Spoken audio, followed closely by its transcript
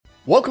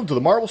Welcome to the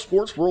Marble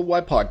Sports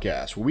Worldwide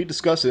Podcast, where we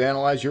discuss and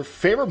analyze your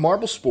favorite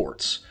marble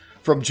sports.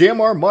 From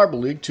JMR Marble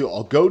League to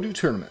Algodo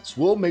tournaments,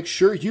 we'll make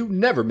sure you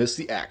never miss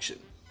the action.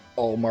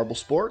 All marble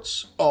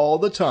sports, all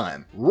the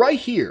time, right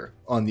here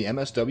on the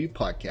MSW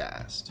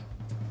Podcast.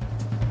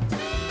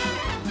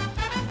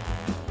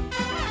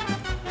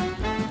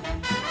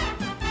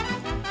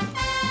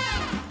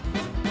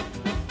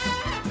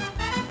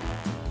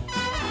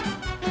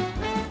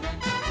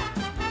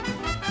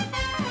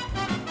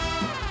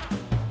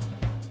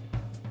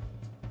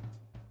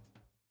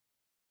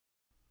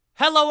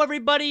 Hello,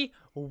 everybody.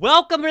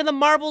 Welcome to the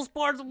Marble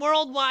Sports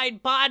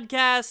Worldwide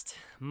Podcast.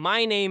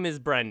 My name is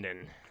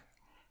Brendan.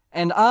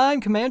 And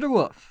I'm Commander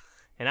Wolf.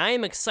 And I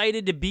am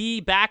excited to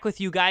be back with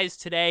you guys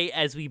today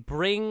as we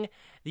bring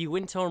the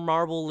Winter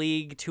Marble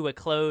League to a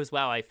close.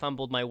 Wow, I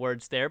fumbled my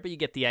words there, but you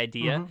get the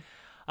idea.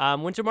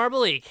 Winter Marble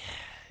League.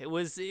 It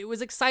was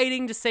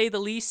exciting to say the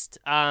least,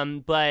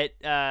 but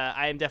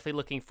I am definitely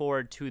looking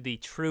forward to the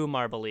true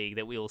Marble League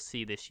that we will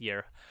see this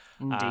year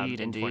in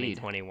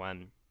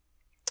 2021.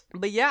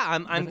 But yeah,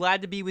 I'm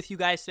glad to be with you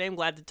guys today. I'm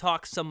glad to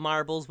talk some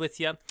marbles with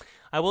you.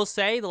 I will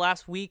say the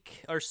last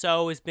week or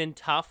so has been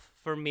tough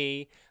for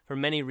me for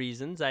many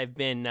reasons. I've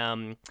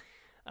been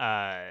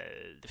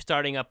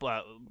starting up,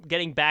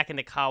 getting back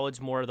into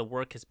college more. The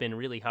work has been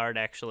really hard,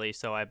 actually,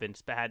 so I've been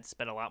had to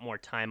spend a lot more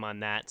time on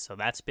that, so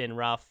that's been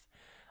rough.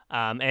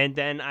 And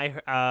then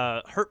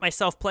I hurt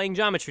myself playing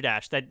Geometry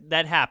Dash.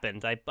 That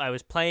happened. I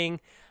was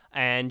playing,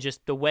 and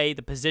just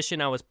the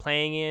position I was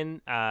playing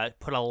in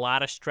put a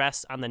lot of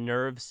stress on the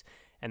nerves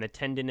and the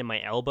tendon in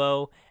my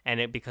elbow,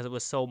 and because it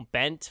was so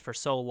bent for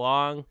so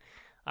long,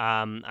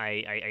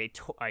 I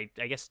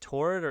guess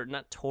tore it, or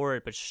not tore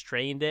it, but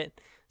strained it.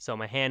 So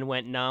my hand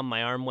went numb,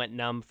 my arm went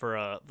numb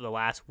for the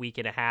last week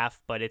and a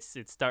half, but it's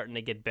starting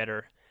to get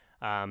better.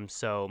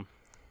 So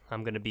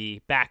I'm going to be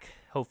back,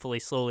 hopefully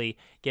slowly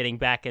getting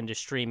back into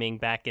streaming,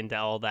 back into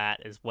all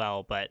that as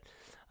well. But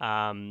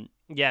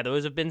yeah,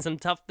 those have been some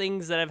tough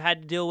things that I've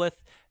had to deal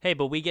with. Hey,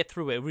 but we get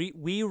through it.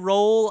 We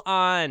roll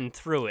on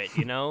through it,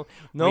 you know?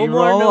 No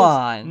more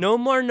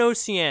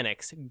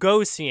Oceanics.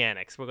 Go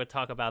Oceanics. We're going to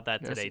talk about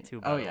that today too,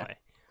 by the way.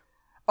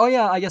 Oh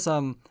yeah, I guess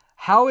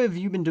how have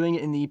you been doing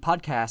it in the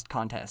podcast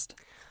contest?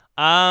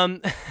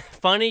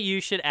 Funny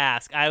you should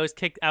ask. I was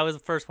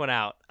the first one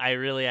out. I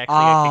really actually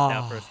got kicked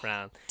out first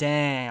round.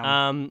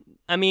 Damn.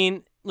 I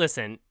mean,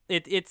 listen,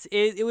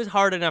 it was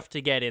hard enough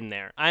to get in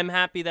there. I'm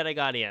happy that I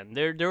got in.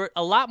 There were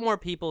a lot more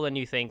people than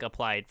you think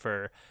applied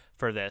for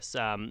this.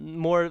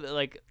 More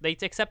like they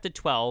accepted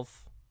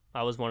 12.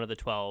 I was one of the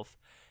 12,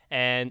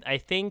 and I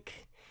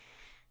think,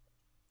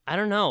 I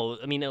don't know.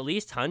 I mean, at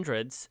least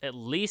hundreds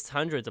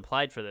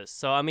applied for this.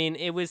 So I mean,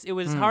 it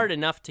was hard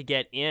enough to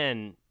get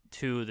in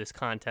to this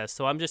contest.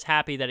 So I'm just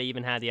happy that I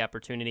even had the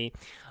opportunity.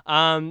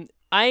 While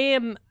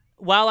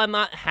I'm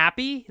not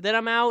happy that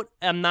I'm out,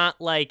 I'm not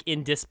like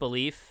in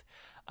disbelief.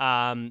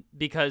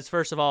 Because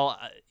first of all,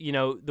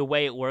 the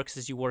way it works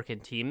is you work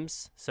in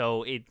teams.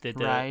 So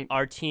right.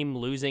 Our team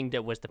losing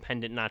that was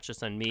dependent not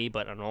just on me,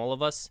 but on all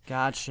of us.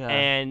 Gotcha.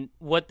 And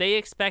what they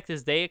expect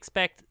is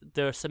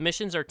the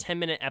submissions are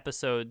 10-minute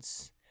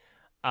episodes.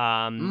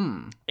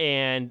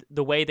 And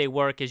the way they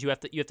work is you have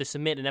to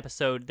submit an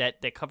episode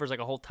that covers like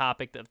a whole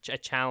topic, a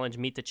challenge,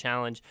 meet the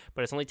challenge,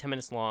 but it's only 10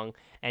 minutes long,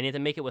 and you have to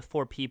make it with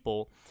 4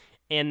 people.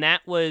 And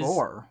that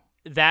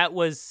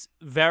was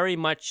very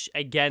much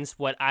against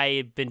what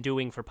I've been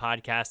doing for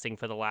podcasting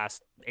for the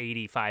last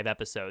 85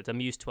 episodes.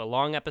 I'm used to a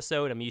long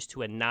episode. I'm used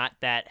to a not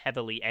that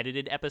heavily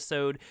edited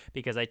episode,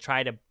 because I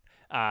try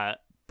to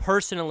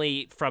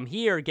personally from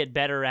here get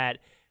better at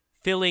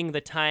filling the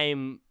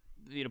time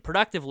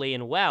productively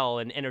and well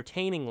and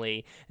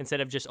entertainingly, instead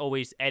of just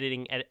always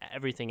editing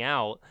everything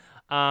out.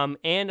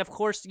 And of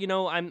course,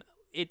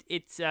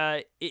 it's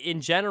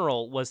in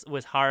general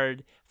was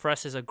hard for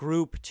us as a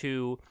group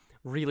to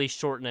really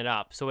shorten it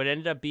up. So it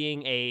ended up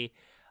being a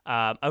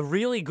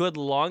really good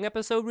long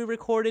episode we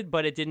recorded,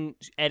 but it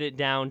didn't edit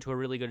down to a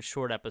really good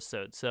short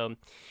episode. So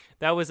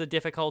that was a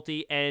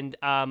difficulty, and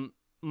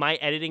my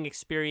editing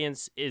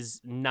experience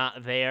is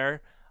not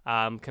there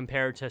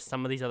compared to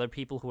some of these other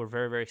people who are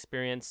very, very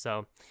experienced.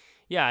 So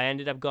yeah, I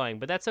ended up going,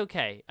 but that's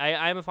okay.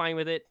 I'm fine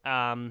with it.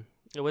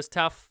 It was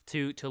tough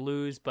to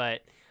lose,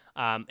 but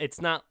it's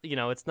not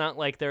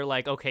like they're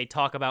like, okay,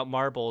 talk about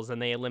marbles,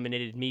 and they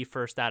eliminated me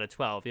first out of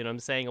 12. You know what I'm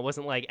saying? It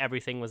wasn't like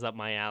everything was up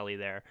my alley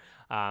there.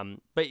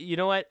 But you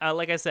know what?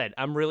 Like I said,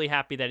 I'm really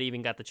happy that I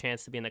even got the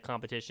chance to be in the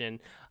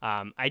competition.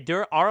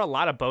 There are a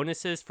lot of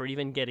bonuses for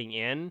even getting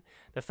in.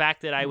 The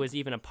fact that I was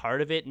even a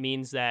part of it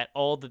means that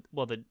all the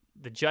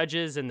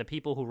judges and the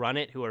people who run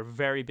it, who are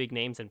very big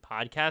names in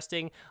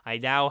podcasting, I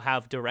now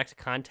have direct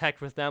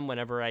contact with them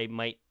whenever I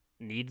might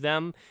need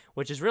them,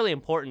 which is really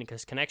important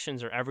because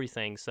connections are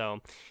everything. So,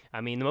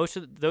 I mean, most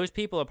of those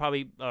people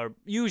are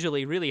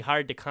usually really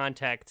hard to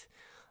contact,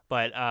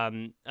 but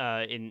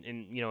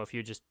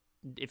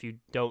if you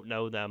don't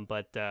know them,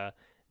 but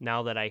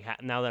now that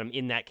I'm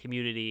in that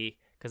community,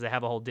 because I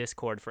have a whole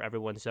Discord for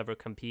everyone who's ever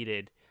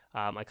competed,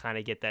 I kind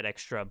of get that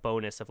extra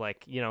bonus of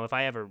like, if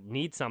I ever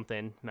need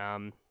something,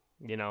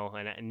 and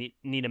I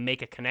need to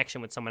make a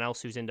connection with someone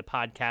else who's into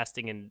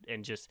podcasting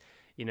and just,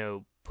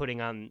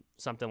 putting on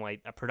something like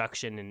a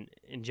production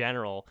in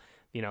general,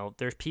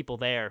 there's people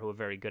there who are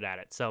very good at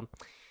it. So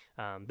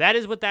that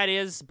is what that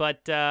is.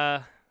 But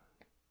we're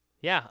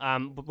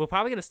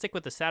probably going to stick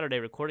with the Saturday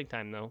recording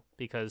time, though,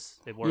 because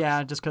it works.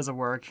 Yeah, just because of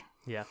work.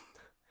 Yeah.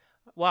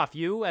 Woff,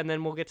 you, and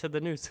then we'll get to the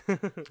news.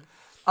 Yeah,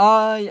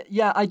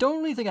 I don't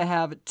really think I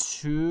have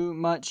too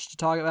much to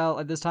talk about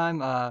at this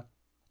time.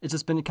 It's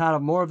just been kind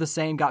of more of the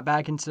same. Got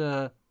back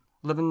into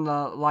living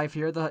the life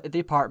here at the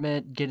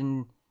apartment,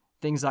 getting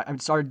things. I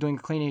started doing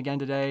cleaning again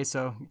today,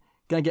 so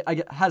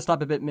I had to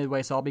stop a bit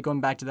midway, so I'll be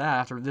going back to that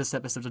after this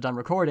episode's done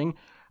recording.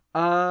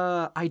 Is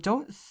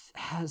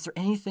there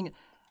anything?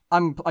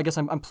 I guess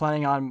I'm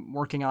planning on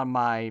working on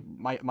my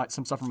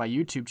some stuff for my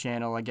YouTube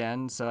channel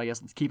again, so I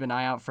guess keep an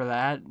eye out for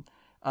that.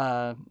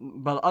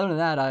 But other than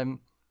that,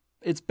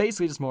 it's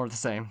basically just more of the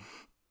same.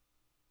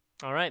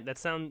 All right, that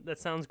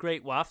sounds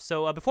great, Woff.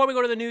 So before we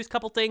go to the news,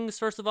 couple things.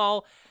 First of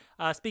all,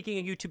 speaking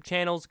of YouTube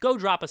channels, go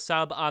drop a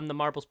sub on the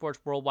Marble Sports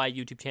Worldwide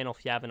YouTube channel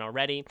if you haven't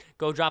already.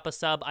 Go drop a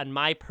sub on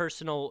my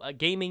personal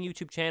gaming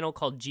YouTube channel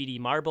called GD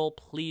Marble.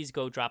 Please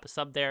go drop a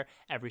sub there.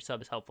 Every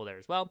sub is helpful there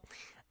as well.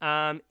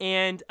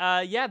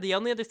 The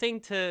only other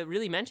thing to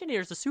really mention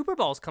here is the Super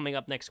Bowl's coming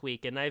up next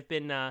week, and I've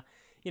been, I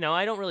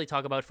don't really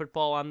talk about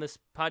football on this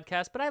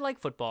podcast, but I like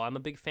football. I'm a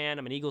big fan.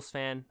 I'm an Eagles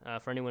fan,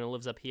 for anyone who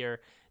lives up here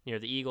near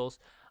the Eagles.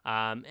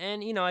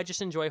 I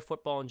just enjoy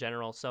football in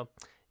general. So,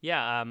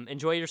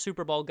 enjoy your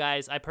Super Bowl,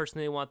 guys. I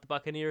personally want the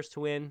Buccaneers to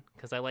win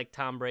because I like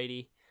Tom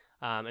Brady,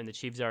 and the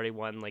Chiefs already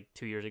won like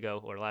 2 years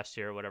ago or last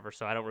year or whatever,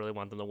 so I don't really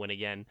want them to win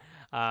again.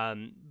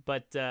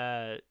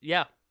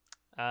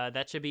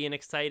 That should be an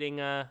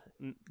exciting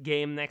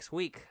game next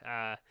week.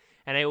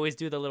 And I always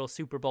do the little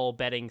Super Bowl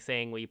betting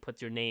thing where you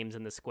put your names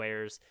in the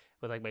squares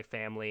with like my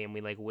family and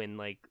we like win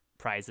like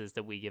prizes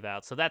that we give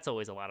out. So that's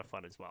always a lot of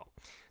fun as well.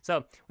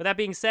 So with that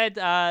being said,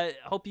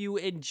 hope you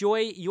enjoy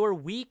your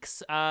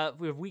weeks.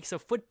 We have weeks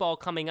of football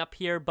coming up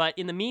here, but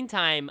in the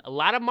meantime, a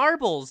lot of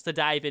marbles to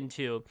dive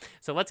into.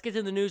 So let's get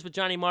to the news with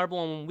Johnny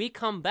Marble. And when we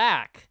come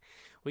back,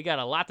 we got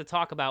a lot to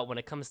talk about when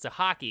it comes to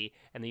hockey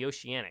and the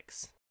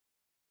Oceanics.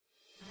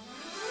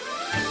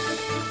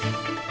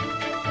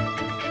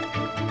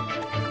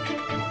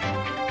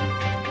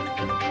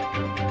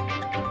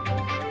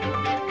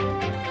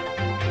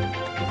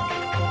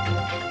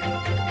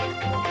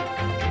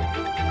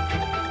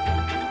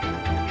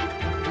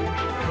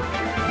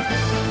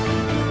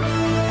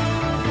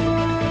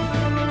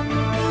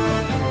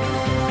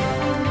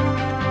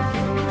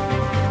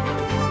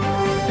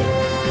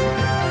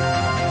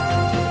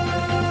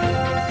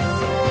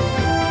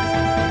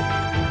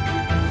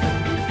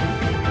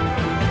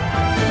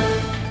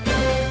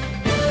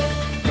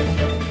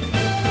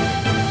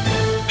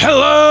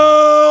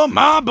 Hello,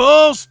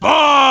 Marble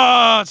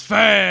Sports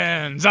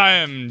fans! I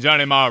am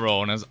Johnny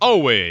Marble, and as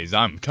always,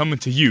 I'm coming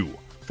to you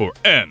for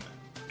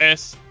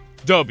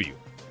MSW.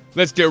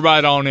 Let's get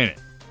right on in it.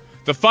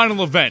 The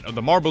final event of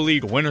the Marble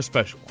League Winter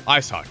Special,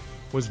 Ice Hockey,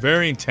 was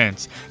very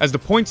intense as the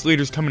points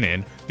leaders coming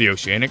in, the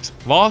Oceanics,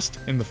 lost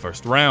in the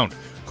first round,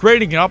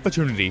 creating an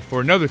opportunity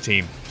for another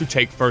team to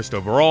take first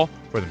overall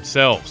for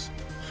themselves.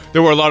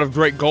 There were a lot of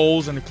great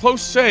goals and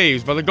close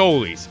saves by the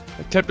goalies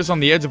that kept us on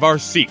the edge of our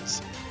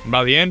seats. And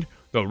by the end,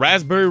 the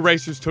Raspberry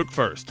Racers took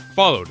first,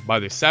 followed by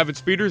the Savage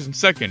Speeders in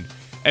second,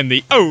 and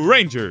the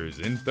O-Rangers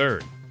in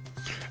third.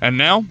 And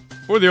now,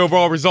 for the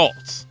overall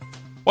results.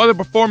 While the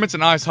performance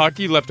in ice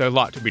hockey left a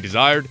lot to be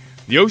desired,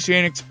 the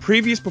Oceanics'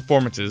 previous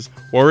performances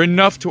were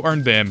enough to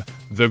earn them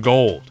the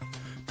gold.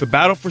 The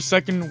battle for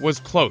second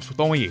was close, with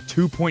only a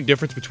 2-point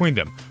difference between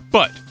them,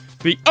 but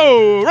the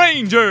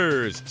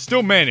O-Rangers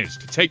still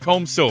managed to take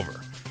home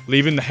silver,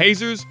 leaving the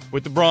Hazers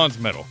with the bronze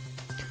medal.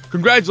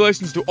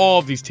 Congratulations to all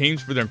of these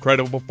teams for their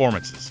incredible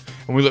performances,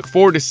 and we look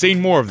forward to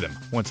seeing more of them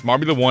once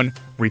Marbula 1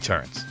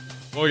 returns.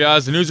 Well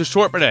guys, the news is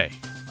short today.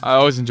 I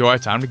always enjoy our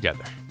time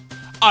together.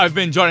 I've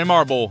been Johnny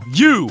Marble.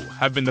 You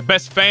have been the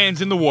best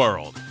fans in the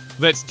world.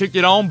 Let's kick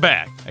it on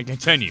back and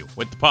continue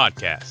with the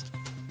podcast.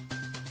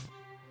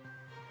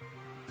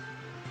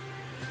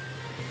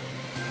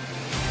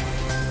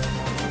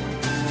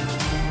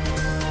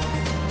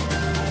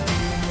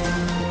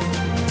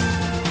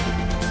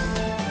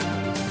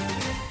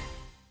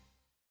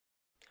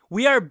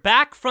 We are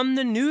back from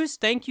the news.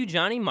 Thank you,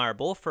 Johnny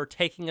Marble, for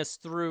taking us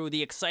through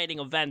the exciting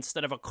events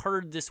that have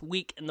occurred this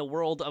week in the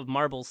world of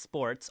marble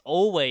sports.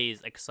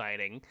 Always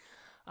exciting.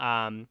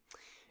 And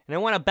I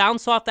want to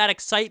bounce off that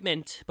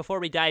excitement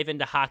before we dive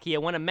into hockey. I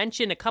want to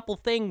mention a couple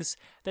things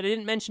that I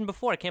didn't mention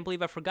before. I can't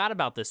believe I forgot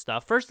about this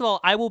stuff. First of all,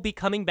 I will be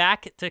coming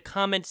back to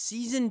comment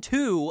Season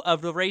 2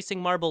 of the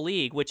Racing Marble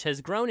League, which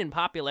has grown in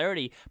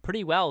popularity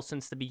pretty well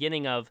since the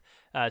beginning of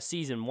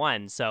Season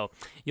 1. So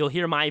you'll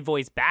hear my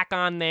voice back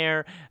on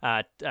there,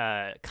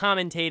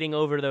 commentating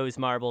over those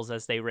marbles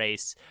as they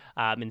race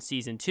in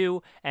Season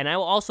 2. And I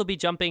will also be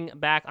jumping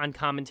back on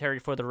commentary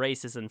for the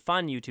Races and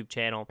Fun YouTube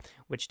channel,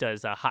 which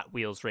does Hot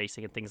Wheels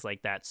racing and things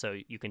like that. So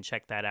you can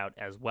check that out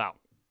as well.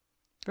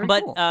 Very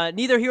but cool.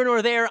 Neither here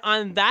nor there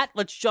on that.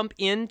 Let's jump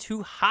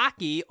into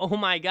hockey. Oh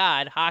my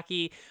God,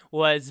 hockey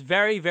was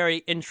very, very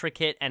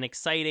intricate and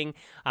exciting.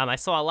 I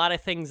saw a lot of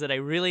things that I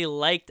really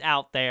liked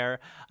out there.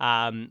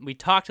 We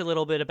talked a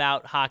little bit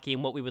about hockey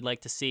and what we would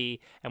like to see,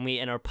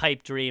 and our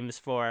pipe dreams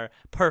for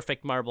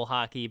perfect marble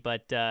hockey.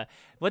 But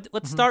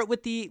let's start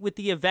with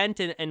the event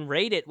and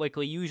rate it like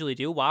we usually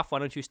do. Waff, why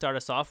don't you start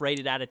us off? Rate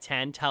it out of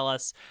 10. Tell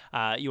us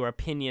your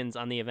opinions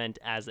on the event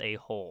as a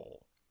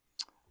whole.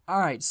 All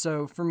right,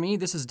 so for me,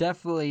 this is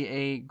definitely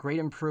a great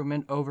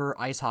improvement over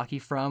ice hockey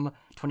from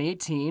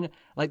 2018.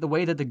 Like the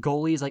way that the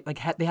goalies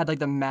they had like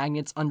the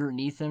magnets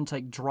underneath them to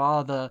like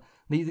draw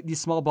these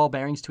small ball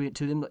bearings to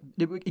them.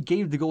 It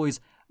gave the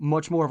goalies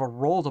much more of a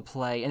role to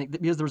play, and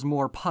because there was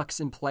more pucks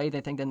in play,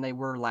 I think, than they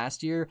were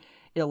last year,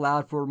 it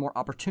allowed for more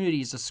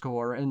opportunities to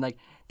score, and like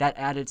that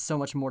added so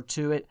much more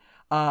to it.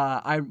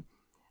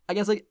 I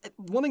guess like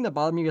one thing that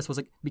bothered me, I guess, was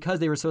like because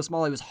they were so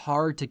small, it was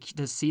hard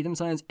to see them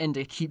sometimes and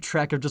to keep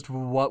track of just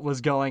what was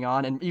going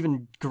on. And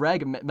even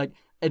Greg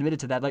admitted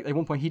to that. Like at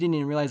one point, he didn't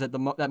even realize that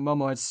that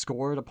Momo had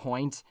scored a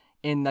point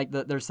in like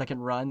their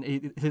second run.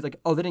 He's like,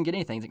 "Oh, they didn't get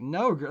anything." He's like,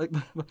 "No,"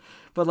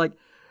 but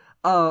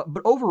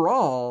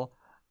overall,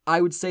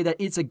 I would say that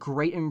it's a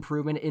great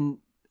improvement.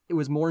 It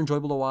was more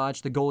enjoyable to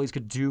watch. The goalies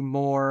could do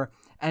more.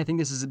 And I think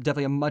this is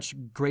definitely a much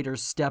greater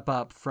step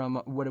up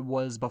from what it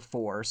was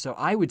before. So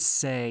I would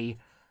say,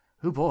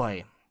 oh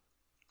boy,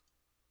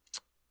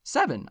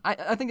 7.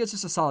 I think it's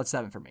just a solid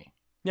 7 for me.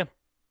 Yeah.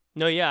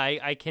 No, yeah,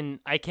 I can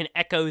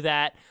echo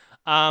that.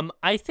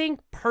 I think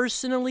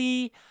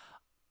personally,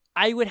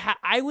 I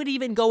would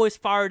even go as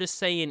far to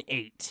say an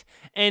 8.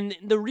 And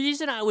the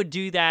reason I would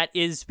do that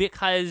is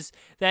because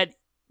that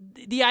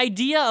the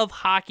idea of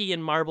hockey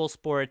and marble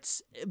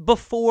sports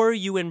before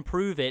you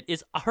improve it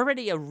is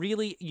already a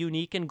really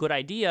unique and good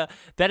idea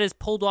that is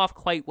pulled off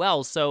quite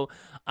well. So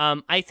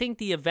I think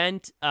the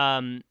event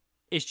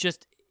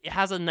it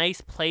has a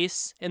nice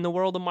place in the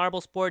world of marble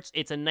sports.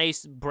 It's a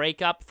nice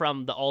breakup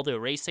from all the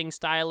racing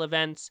style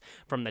events,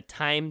 from the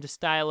timed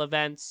style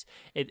events.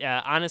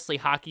 Honestly,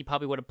 hockey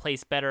probably would have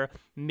placed better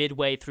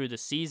midway through the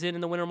season in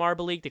the Winter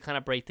Marble League to kind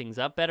of break things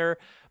up better.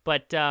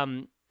 But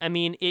I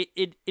mean,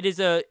 it is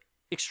a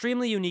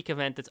extremely unique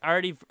event that's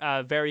already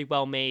very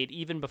well made,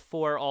 even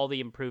before all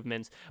the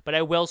improvements. But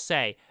I will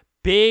say,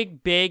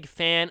 big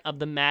fan of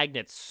the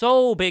magnets.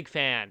 So big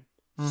fan.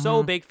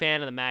 So big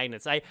fan of the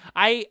magnets.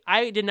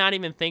 I did not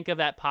even think of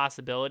that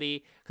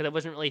possibility because I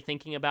wasn't really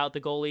thinking about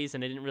the goalies,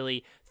 and I didn't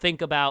really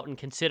think about and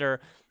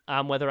consider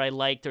whether I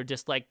liked or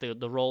disliked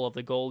the role of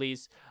the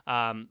goalies.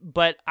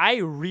 But I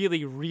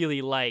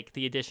really like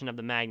the addition of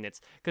the magnets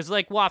because,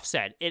 like Waff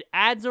said, it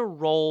adds a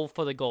role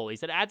for the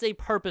goalies. It adds a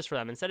purpose for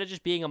them. Instead of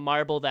just being a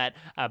marble that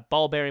a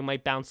ball bearing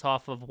might bounce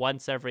off of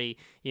once every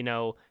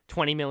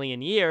 20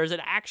 million years, it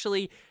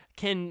actually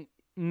can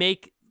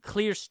make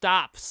clear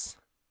stops.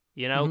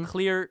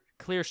 Clear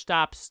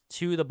stops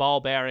to the ball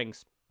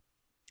bearings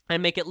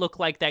and make it look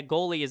like that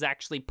goalie is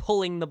actually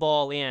pulling the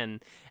ball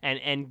in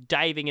and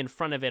diving in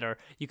front of it, or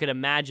you could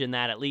imagine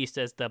that at least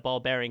as the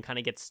ball bearing kind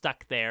of gets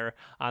stuck there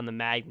on the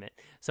magnet.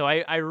 So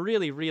I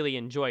really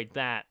enjoyed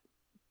that.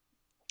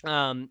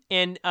 And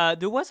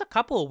there was a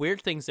couple of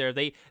weird things there.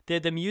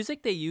 The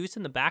music they used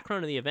in the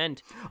background of the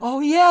event. Oh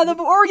yeah, the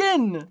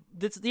organ.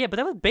 But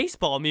that was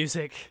baseball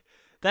music.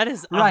 That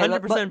is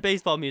 100%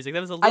 baseball music. That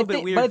was a little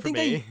bit weird for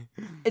me.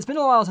 It's been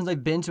a while since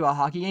I've been to a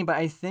hockey game, but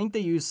I think they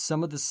use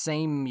some of the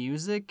same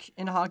music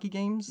in hockey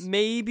games.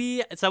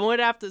 Maybe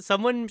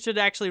someone should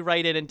actually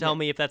write in and tell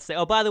me if that's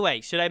oh, by the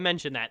way, should I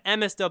mention that?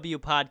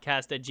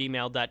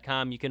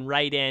 mswpodcast@gmail.com. You can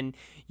write in.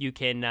 You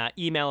can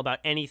email about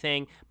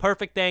anything.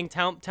 Perfect thing.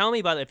 Tell me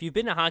about it. If you've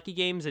been to hockey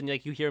games and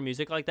like you hear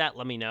music like that,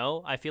 let me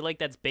know. I feel like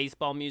that's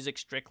baseball music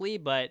strictly,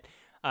 but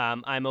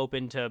I'm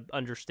open to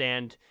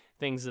understand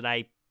things that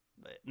I'm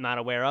not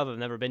aware of. I've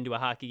never been to a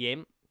hockey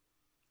game.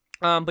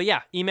 But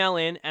yeah, email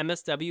in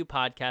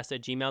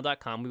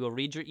mswpodcast@gmail.com. We will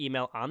read your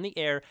email on the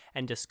air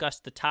and discuss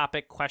the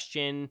topic,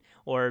 question,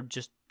 or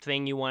just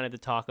thing you wanted to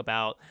talk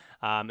about,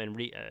 and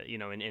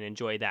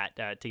enjoy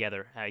that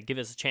together. Give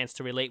us a chance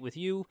to relate with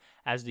you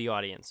as the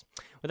audience.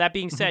 With that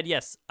being said,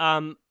 yes,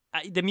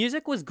 the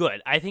music was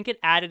good. I think it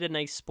added a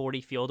nice sporty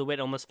feel to it.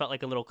 It almost felt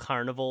like a little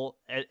carnival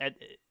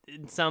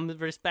in some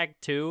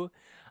respect too.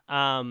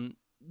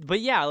 But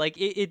yeah, like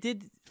it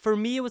did, for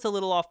me, it was a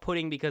little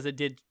off-putting because it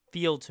did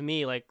feel to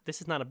me like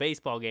this is not a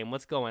baseball game.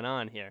 What's going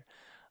on here?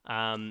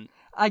 I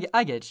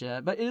get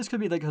you, but it just could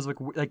be because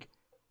like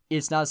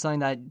it's not something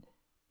that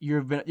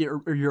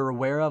you're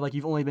aware of. Like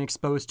you've only been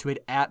exposed to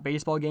it at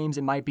baseball games.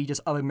 It might be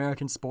just of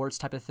American sports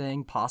type of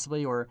thing,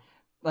 possibly, or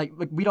like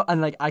we don't.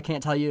 And like I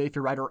can't tell you if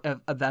you're right or if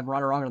I'm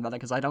right or wrong about that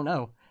because I don't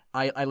know.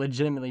 I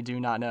legitimately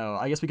do not know.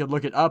 I guess we could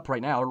look it up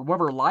right now, or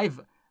whoever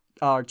live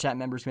chat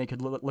members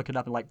could look it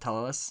up and like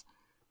tell us.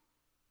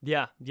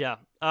 Yeah.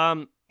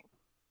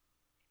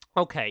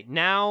 Okay,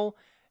 now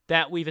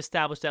that we've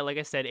established that, like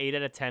I said, 8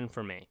 out of 10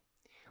 for me,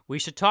 we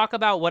should talk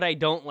about what I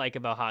don't like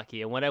about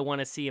hockey and what I want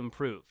to see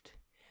improved.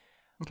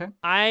 Okay.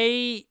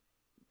 I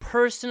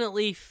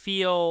personally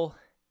feel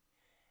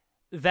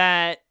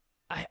that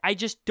I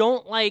just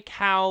don't like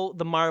how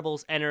the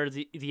marbles enter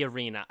the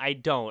arena. I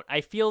don't.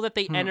 I feel that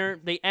they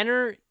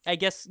enter, I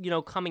guess,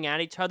 coming at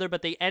each other,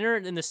 but they enter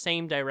in the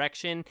same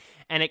direction,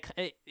 and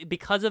it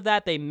because of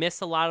that, they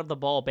miss a lot of the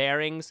ball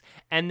bearings,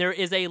 and there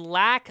is a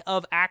lack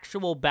of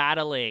actual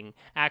battling,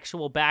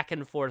 actual back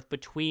and forth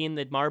between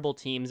the marble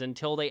teams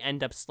until they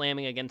end up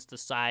slamming against the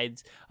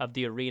sides of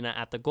the arena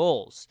at the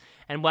goals.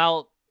 And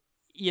while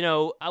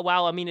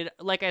I mean,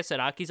 like I said,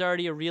 hockey's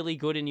already a really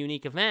good and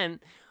unique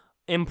event,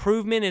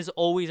 improvement is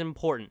always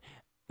important.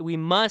 We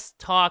must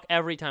talk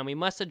every time. We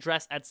must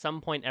address at some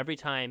point every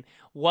time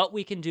what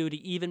we can do to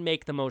even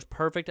make the most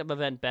perfect of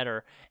event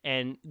better.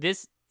 And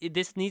this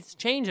needs to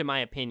change, in my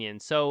opinion.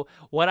 So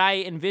what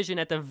I envision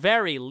at the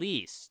very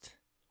least,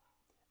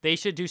 they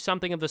should do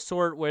something of the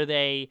sort where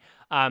they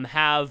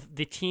have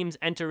the teams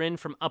enter in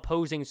from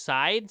opposing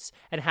sides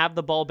and have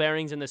the ball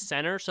bearings in the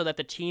center so that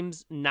the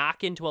teams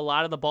knock into a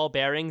lot of the ball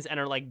bearings and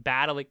are like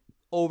battling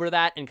over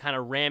that and kind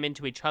of ram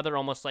into each other,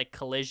 almost like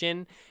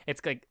collision. It's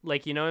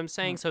like you know what I'm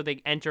saying? So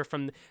they enter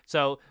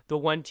so the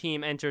one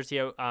team enters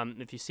here.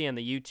 If you see on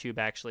the YouTube,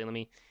 actually, let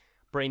me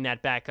bring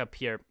that back up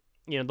here.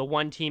 The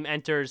one team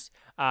enters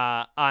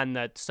on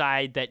the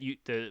side that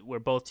where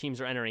both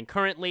teams are entering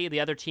currently. The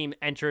other team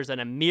enters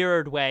in a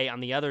mirrored way on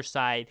the other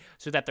side,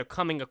 so that they're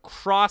coming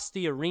across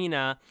the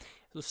arena,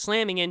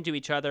 slamming into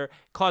each other,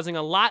 causing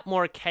a lot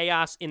more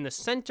chaos in the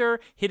center,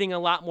 hitting a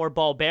lot more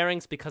ball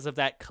bearings because of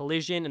that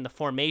collision and the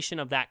formation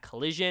of that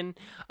collision,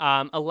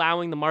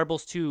 allowing the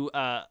marbles to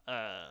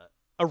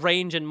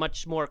arrange in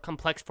much more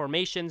complex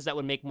formations that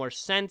would make more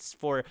sense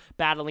for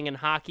battling in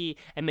hockey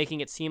and making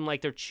it seem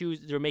like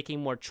they're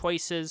making more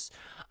choices.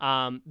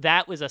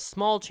 That was a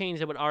small change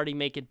that would already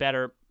make it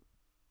better.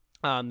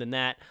 Than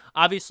that.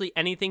 Obviously,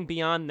 anything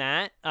beyond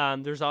that,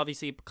 there's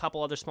obviously a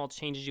couple other small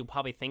changes you'll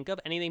probably think of.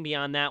 Anything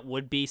beyond that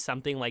would be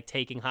something like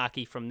taking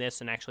hockey from this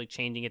and actually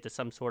changing it to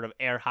some sort of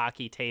air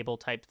hockey table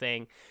type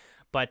thing.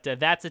 But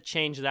that's a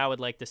change that I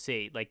would like to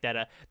see, like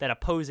that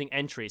opposing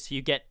entry. So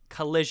you get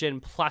collision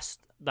plus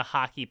the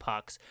hockey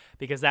pucks,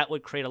 because that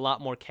would create a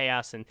lot more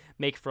chaos and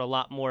make for a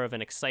lot more of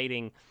an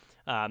exciting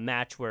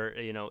match where,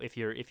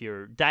 if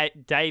you're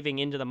diving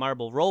into the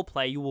marble role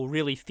play, you will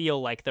really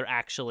feel like they're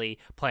actually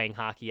playing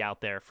hockey out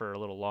there for a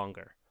little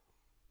longer.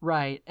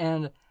 Right.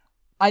 And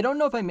I don't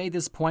know if I made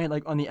this point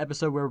like on the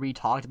episode where we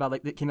talked about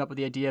that came up with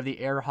the idea of the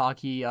air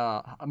hockey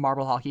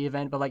marble hockey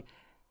event, but there's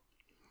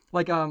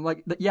like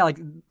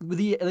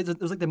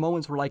the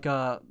moments where like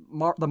the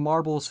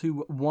marbles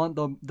who want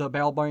the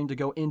barrel bearing to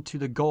go into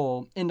the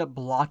goal end up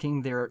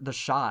blocking the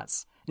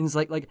shots. And it's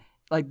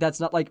like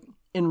that's not like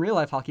in real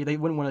life hockey, they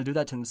wouldn't want to do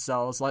that to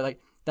themselves.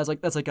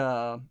 That's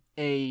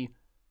a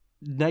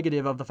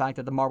negative of the fact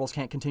that the marbles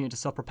can't continue to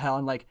self-propel.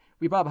 And like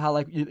we brought up how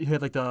like you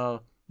have like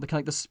the kind of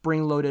like the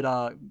spring-loaded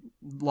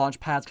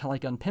launch pads, kind of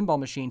like on pinball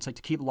machines, like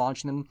to keep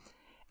launching them,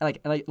 and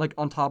like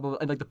on top of,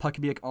 and like the puck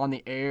could be like on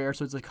the air,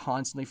 so it's like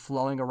constantly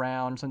flowing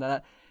around or something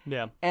like that.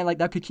 Yeah. And like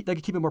that could keep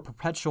it more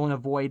perpetual and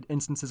avoid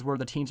instances where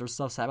the teams are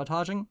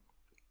self-sabotaging.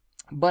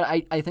 But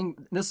I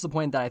think this is a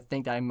point that I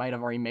think that I might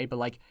have already made, but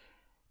like,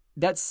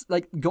 that's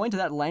like going to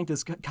that length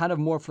is kind of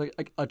more for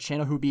like a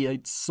channel who'd be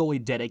like solely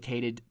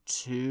dedicated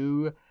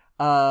to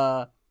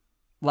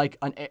like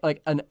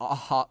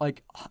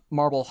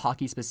marble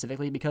hockey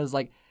specifically, because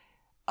like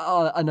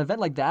an event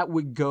like that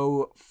would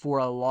go for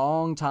a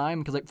long time,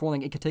 because like for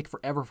like it could take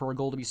forever for a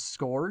goal to be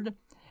scored,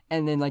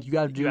 and then like you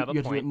have to do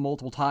it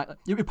multiple times.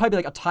 It would probably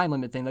be like a time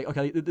limit thing, like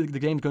okay, the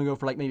game's going to go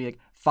for like maybe like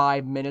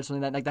 5 minutes or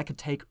something like that could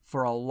take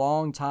for a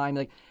long time.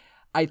 Like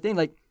I think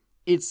like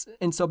it's,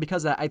 and so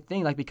because of that, I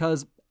think like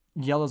because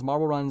Yellow's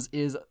Marble Runs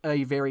is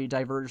a very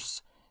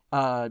diverse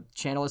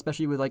channel,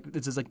 especially with like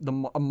this is like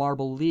a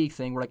Marble League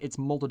thing where like it's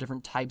multiple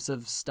different types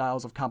of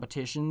styles of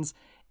competitions.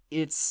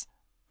 It's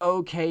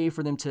okay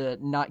for them to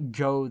not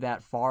go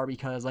that far,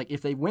 because like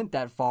if they went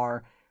that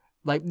far,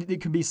 like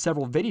it could be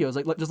several videos,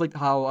 like just like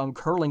how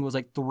curling was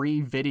like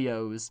 3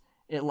 videos.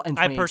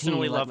 I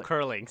personally love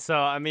curling, so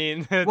I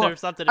mean, there's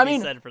something to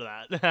be said for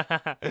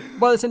that.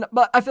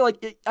 But I feel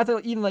like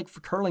even like for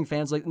curling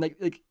fans, like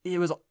it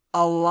was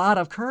a lot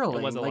of curling.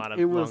 It was a lot of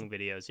long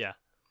videos, yeah.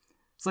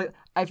 So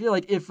I feel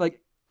like if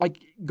like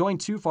going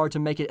too far to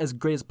make it as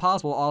great as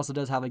possible also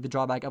does have like the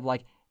drawback of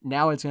like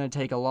now it's going to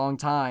take a long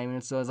time,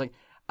 and so it's like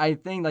I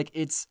think like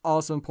it's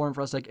also important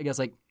for us to, like, I guess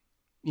like,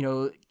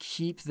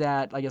 keep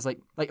that, I guess like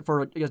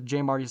for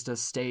JMR just to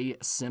stay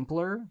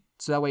simpler,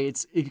 so that way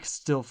it's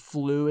still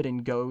fluid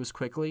and goes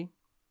quickly.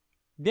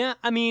 Yeah,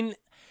 I mean,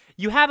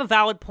 you have a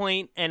valid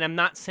point, and I'm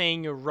not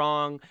saying you're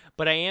wrong,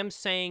 but I am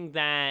saying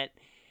that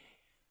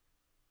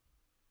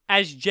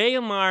as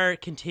JMR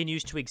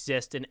continues to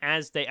exist, and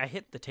as I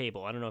hit the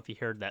table, I don't know if you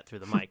heard that through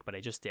the mic, but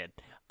I just did.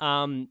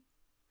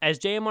 As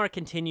JMR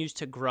continues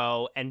to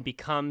grow and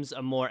becomes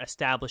a more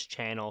established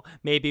channel,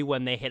 maybe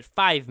when they hit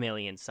 5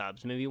 million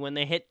subs, maybe when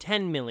they hit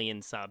 10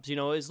 million subs,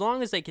 as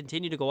long as they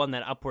continue to go on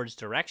that upwards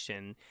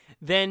direction,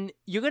 then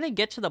you're going to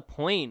get to the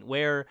point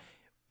where,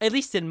 at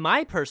least in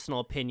my personal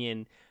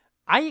opinion,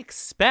 I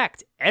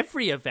expect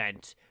every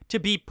event to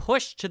be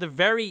pushed to the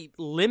very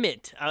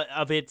limit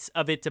of its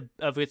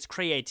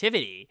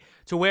creativity,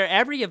 to where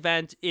every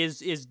event is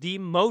the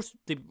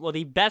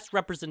best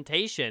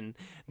representation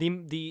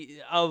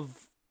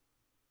of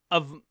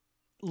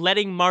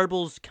letting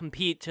marbles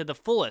compete to the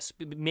fullest,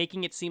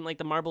 making it seem like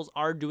the marbles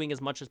are doing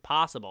as much as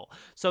possible.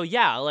 So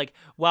yeah, like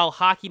while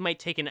hockey might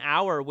take an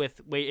hour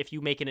if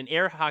you make it an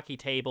air hockey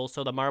table,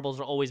 so the marbles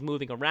are always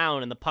moving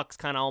around and the puck's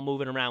kind of all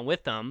moving around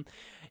with them.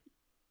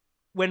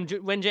 When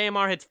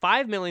JMR hits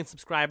 5 million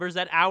subscribers,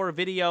 that hour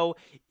video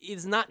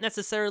is not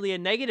necessarily a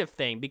negative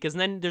thing, because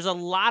then there's a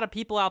lot of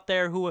people out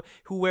there who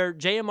where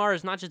JMR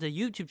is not just a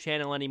YouTube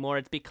channel anymore.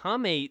 It's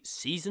become a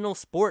seasonal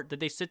sport that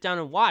they sit down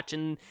and watch,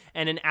 and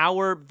an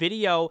hour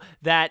video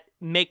that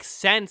makes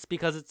sense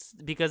because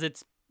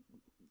it's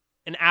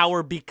an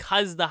hour,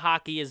 because the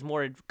hockey is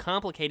more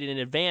complicated and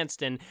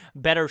advanced and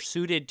better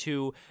suited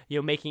to,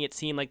 making it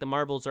seem like the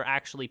marbles are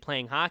actually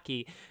playing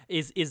hockey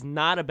is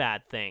not a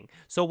bad thing.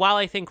 So while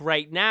I think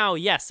right now,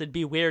 yes, it'd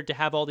be weird to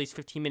have all these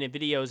 15-minute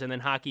videos and then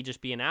hockey just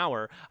be an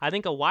hour, I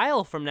think a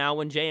while from now,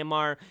 when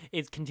JMR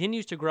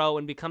continues to grow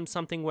and becomes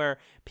something where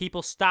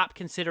people stop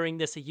considering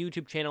this a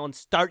YouTube channel and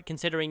start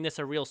considering this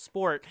a real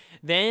sport,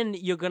 then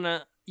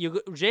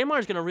JMR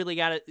is gonna really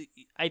gotta.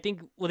 I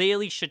think they at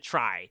least should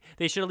try.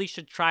 They should at least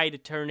try to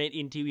turn it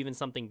into even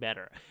something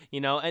better,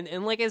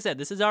 And like I said,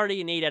 this is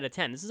already an 8 out of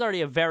 10. This is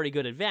already a very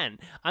good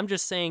event. I'm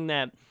just saying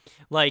that,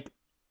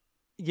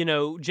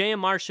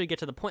 JMR should get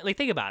to the point. Like,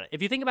 think about it.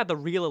 If you think about the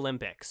real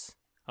Olympics,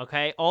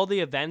 okay, all the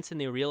events in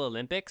the real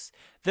Olympics,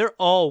 they're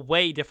all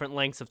way different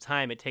lengths of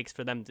time it takes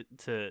for them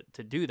to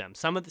do them.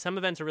 Some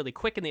events are really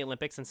quick in the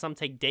Olympics, and some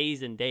take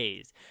days and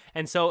days.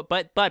 And so,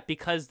 but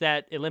because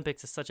that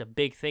Olympics is such a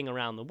big thing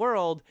around the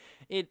world,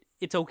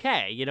 it's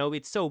okay.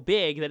 It's so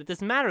big that it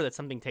doesn't matter that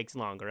something takes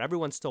longer.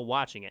 Everyone's still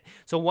watching it.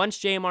 So once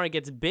JMR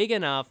gets big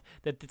enough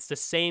that it's the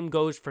same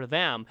goes for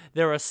them,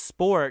 they're a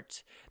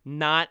sport,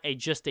 not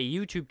just a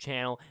YouTube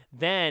channel,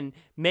 then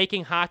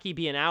making hockey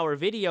be an hour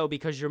video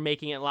because you're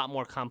making it a lot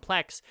more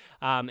complex,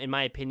 in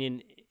my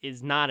opinion,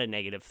 is not a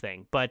negative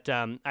thing. But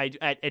at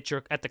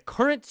the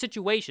current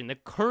situation, the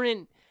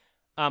current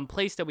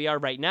place that we are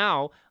right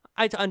now,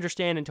 I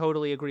understand and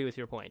totally agree with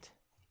your point.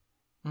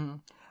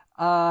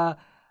 Mm-hmm.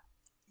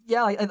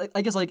 Yeah,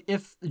 I guess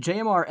if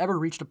JMR ever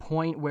reached a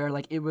point where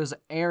it was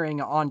airing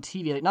on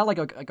TV, not like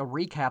a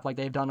recap like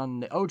they've done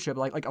on the O-Trip,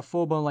 like a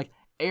full blown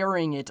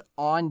airing it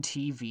on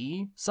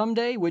TV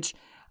someday, which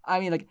I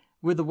mean that's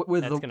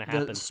gonna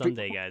happen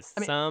someday, guys.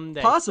 I mean,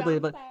 someday, possibly,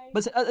 but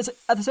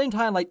at the same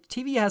time,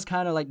 TV has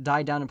kind of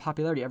died down in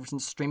popularity ever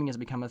since streaming has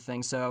become a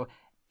thing. So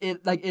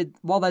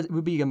while that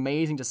would be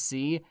amazing to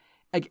see,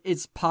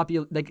 it's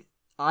popular.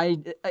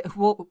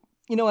 Well,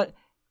 you know what?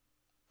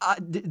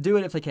 Do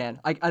it if they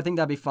can. I think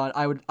that'd be fun.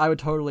 I would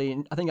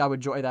totally. I think I would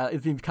enjoy that.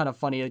 It'd be kind of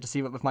funny to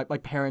see with my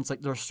parents.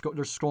 They're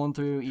scrolling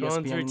through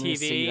ESPN, through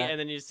TV, and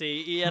then you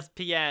see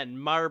ESPN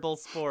Marble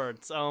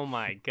Sports. Oh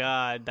my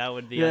God, that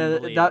would be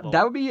unbelievable.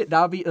 That would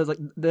be.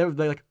 They're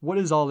like, what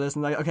is all this?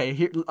 And okay,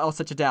 here, I'll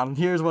set you down.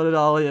 Here's what it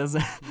all is.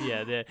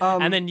 Yeah,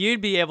 and then you'd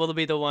be able to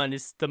be the one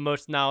who's the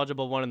most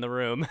knowledgeable one in the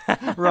room.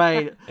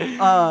 Right.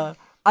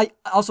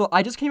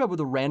 I just came up with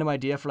a random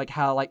idea for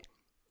how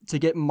to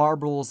get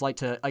marbles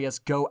to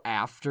go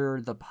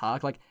after the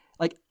puck.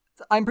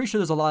 I'm pretty sure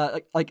there's a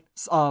lot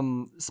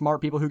of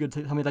smart people who could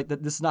tell me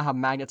that this is not how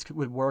magnets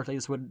would work.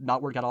 This would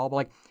not work at all.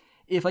 But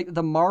if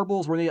the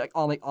marbles were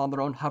on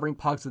their own hovering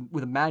pucks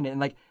with a magnet,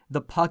 and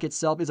the puck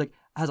itself is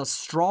has a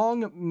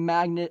strong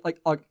magnet,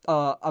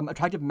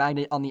 attractive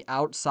magnet on the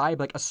outside,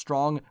 but a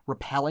strong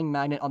repelling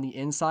magnet on the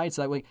inside,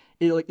 so that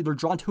they're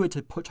drawn to it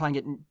to try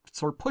and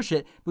push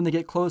it. When they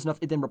get close enough,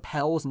 it then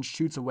repels and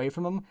shoots away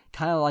from them,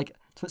 kind of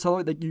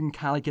so that you can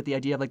kind of get the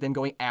idea of them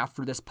going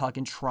after this puck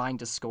and trying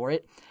to score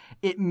it.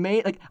 It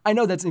may I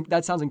know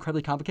that sounds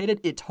incredibly complicated.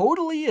 It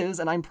totally is,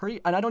 and I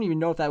don't even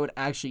know if that would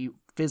actually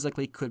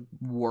physically could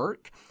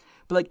work.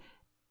 But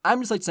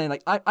I'm just saying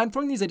I'm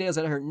throwing these ideas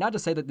at her, not to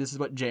say that this is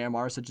what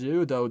JMR is to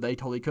do, though they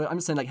totally could. I'm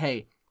just saying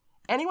hey,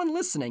 anyone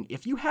listening,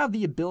 if you have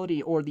the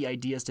ability or the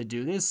ideas to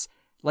do this,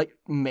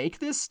 make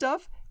this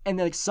stuff, and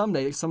then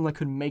someday someone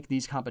could make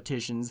these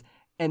competitions,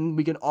 and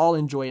we can all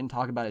enjoy it and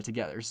talk about it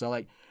together.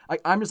 So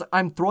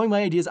I'm throwing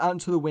my ideas out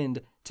into the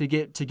wind to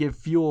give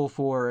fuel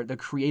for the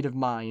creative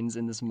minds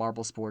in this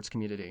marble sports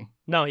community.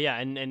 No, yeah,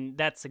 and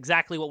that's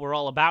exactly what we're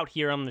all about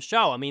here on the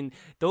show. I mean,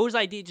 those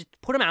ideas,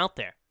 just put them out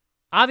there.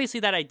 Obviously,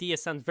 that idea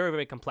sounds very,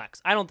 very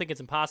complex. I don't think it's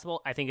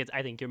impossible. I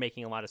think you're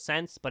making a lot of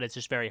sense, but it's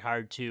just very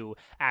hard to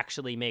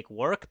actually make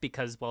work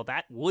because, well,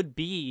 that would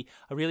be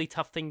a really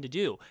tough thing to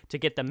do, to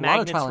get the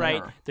magnets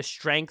right, the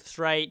strengths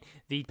right,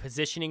 the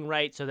positioning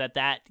right, so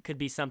that could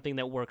be something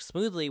that works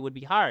smoothly would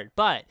be hard.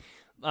 But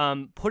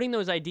putting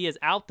those ideas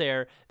out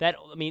there,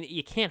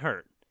 you can't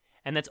hurt.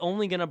 And that's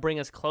only going to bring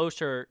us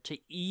closer to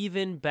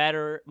even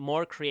better,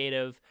 more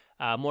creative,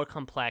 more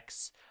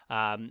complex,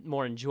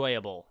 more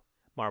enjoyable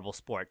marble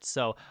sports.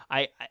 So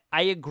I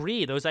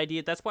agree. Those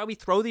ideas. That's why we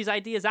throw these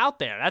ideas out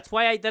there. That's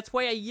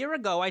why a year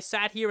ago I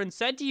sat here and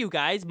said to you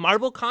guys,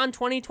 MarbleCon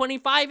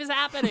 2025 is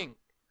happening.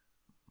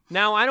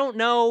 Now, I don't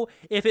know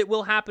if it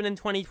will happen in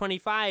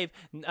 2025,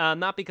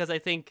 not because I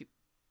think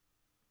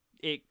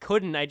it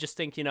couldn't. I just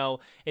think,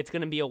 it's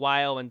going to be a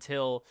while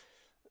until,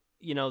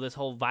 this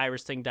whole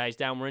virus thing dies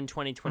down. We're in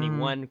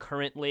 2021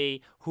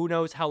 currently. Who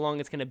knows how long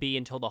it's going to be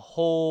until the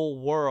whole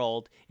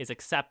world is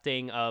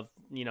accepting of,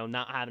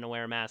 not having to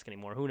wear a mask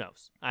anymore. Who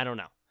knows? I don't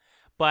know.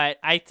 But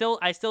I still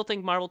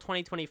think Marvel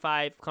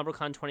 2025,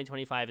 CumberCon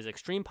 2025 is an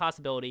extreme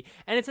possibility,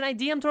 and it's an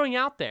idea I'm throwing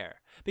out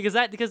there because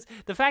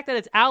the fact that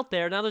it's out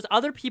there now, there's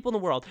other people in the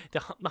world. The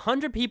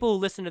 100 people who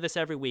listen to this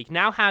every week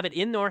now have it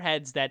in their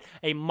heads that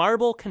a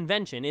Marvel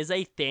convention is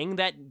a thing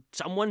that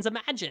someone's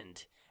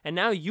imagined, and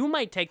now you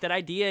might take that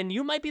idea, and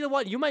you might be the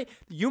one. You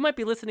might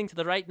be listening to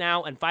the right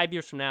now, and 5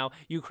 years from now,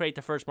 you create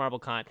the first Marvel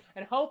Con,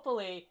 and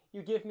hopefully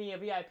you give me a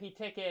VIP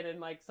ticket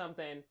and like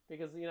something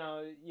because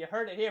you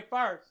heard it here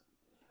first.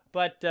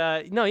 But,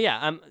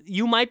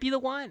 you might be the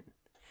one.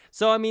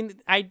 So, I mean,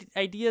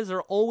 ideas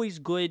are always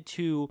good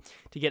to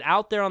get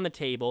out there on the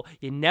table.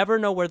 You never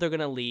know where they're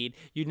going to lead.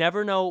 You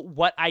never know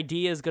what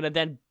idea is going to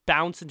then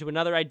bounce into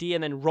another idea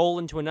and then roll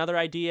into another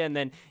idea and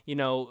then,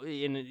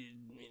 in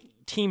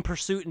Team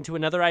Pursuit into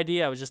another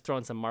idea. I was just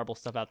throwing some Marvel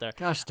stuff out there.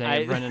 Gosh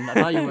dang it, Brendan. I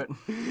thought you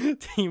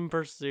would. Team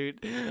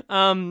Pursuit.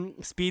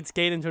 Speed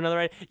Skate into another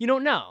idea. You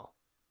don't know.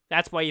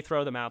 That's why you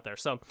throw them out there.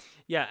 So,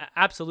 yeah,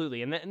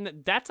 absolutely.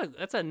 And that's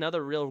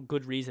another real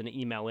good reason to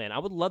email in. I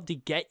would love to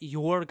get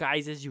your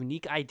guys'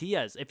 unique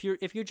ideas. If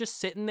you're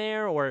just sitting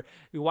there or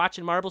you're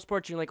watching Marble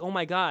Sports, you're like, oh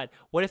my God,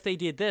 what if they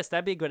did this?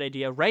 That'd be a good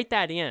idea. Write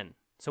that in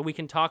so we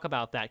can talk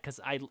about that because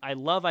I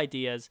love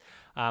ideas.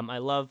 I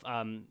love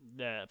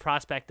the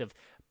prospect of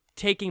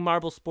taking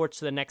Marble Sports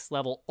to the next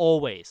level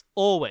always,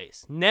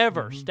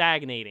 never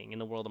stagnating in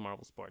the world of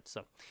Marble Sports.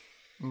 So,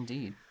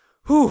 indeed.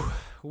 Whew.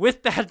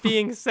 With that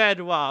being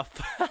said,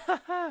 Waff,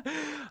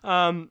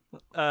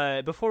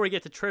 before we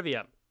get to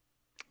trivia.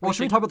 Well,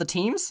 should we talk about the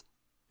teams?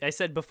 I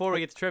said before we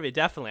get to trivia,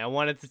 definitely. I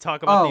wanted to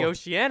talk about the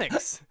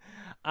Oceanics.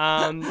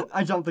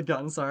 I jumped the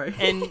gun, sorry.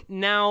 And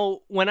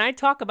now, when I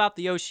talk about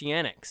the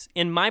Oceanics,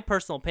 in my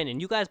personal opinion,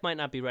 you guys might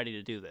not be ready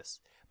to do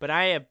this, but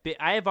I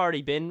have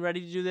already been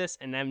ready to do this,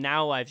 and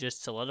now I've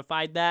just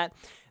solidified that.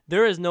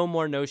 There is no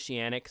more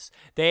Oceanics.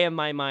 They, in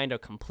my mind, are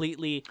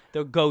completely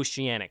the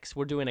Oceanics.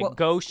 We're doing a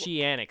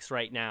Oceanics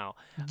right now.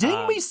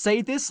 Didn't we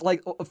say this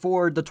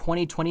for the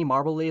 2020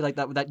 Marble League, like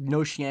that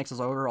Oceanics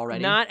is over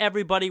already? Not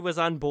everybody was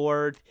on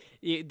board.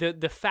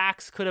 The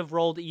facts could have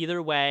rolled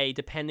either way,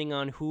 depending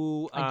on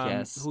who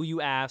you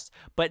asked.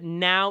 But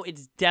now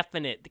it's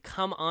definite.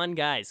 Come on,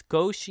 guys.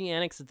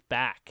 Oceanics is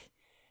back.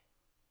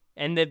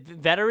 And the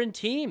veteran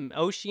team,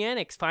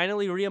 Oceanics,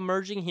 finally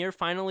reemerging here,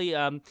 finally,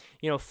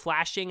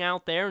 flashing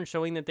out there and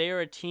showing that they are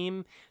a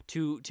team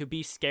to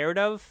be scared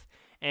of,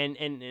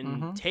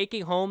 and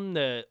taking home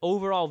the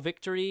overall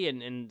victory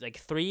and like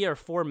 3 or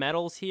 4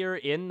 medals here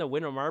in the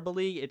Winter Marble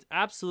League. It's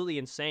absolutely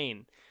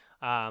insane.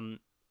 I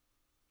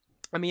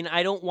mean,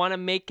 I don't want to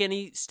make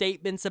any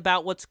statements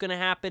about what's going to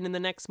happen in the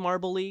next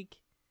Marble League,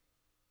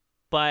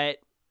 but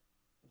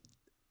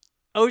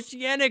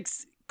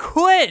Oceanics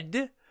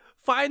could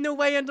find their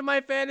way into my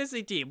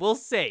fantasy team. We'll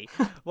see.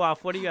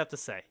 Waff, what do you have to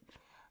say?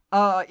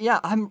 Yeah,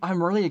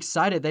 I'm really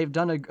excited. They've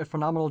done a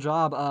phenomenal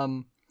job.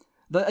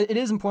 It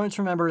is important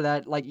to remember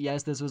that,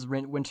 yes, this was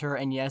winter,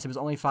 and yes, it was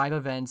only 5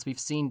 events. We've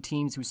seen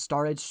teams who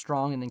started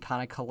strong and then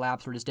kind of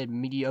collapsed or just did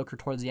mediocre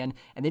towards the end,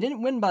 and they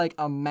didn't win by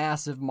a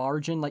massive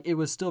margin. It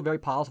was still very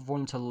possible for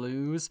them to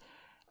lose.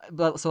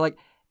 But so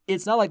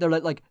it's not like they're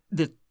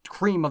the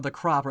cream of the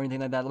crop or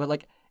anything like that.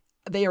 But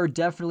they are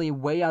definitely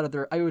way out of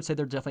their. I would say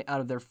they're definitely out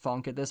of their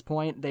funk at this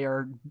point. They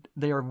are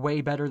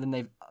way better than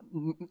they've.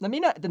 I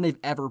mean, not than they've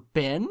ever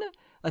been.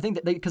 I think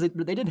that because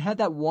they did have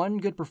that one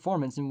good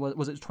performance in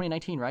was it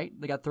 2019, right?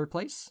 They got 3rd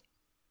place.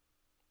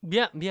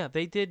 Yeah,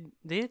 they did.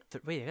 Wait,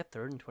 they got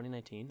 3rd in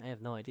 2019. I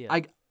have no idea.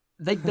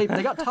 They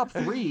got top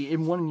 3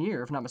 in 1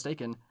 year, if I'm not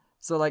mistaken.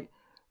 So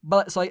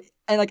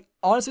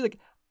honestly,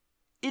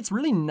 it's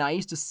really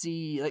nice to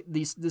see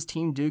this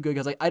team do good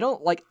because I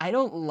don't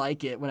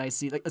like it when I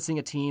see seeing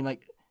a team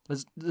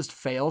just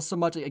fail so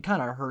much. It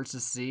kind of hurts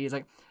to see. It's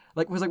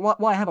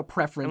why I have a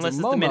preference. Unless in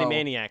it's Momo. the Mini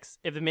Maniacs.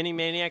 If the Mini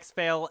Maniacs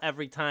fail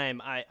every time,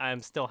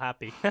 I'm still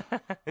happy.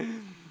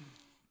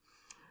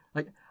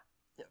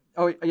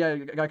 Oh yeah, I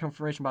got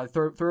confirmation by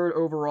the third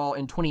overall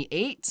in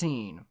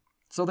 2018.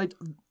 So they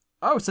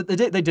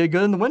did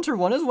good in the winter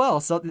one as well.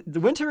 So the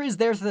winter is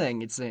their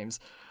thing, it seems.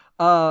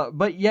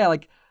 But yeah,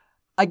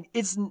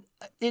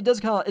 it does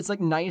kind of, it's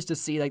nice to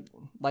see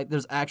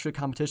there's actual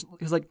competition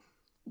because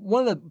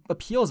one of the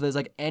appeals of it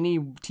is any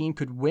team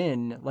could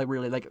win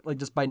really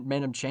just by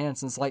random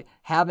chance, and it's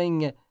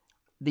having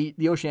the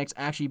Oceanics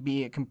actually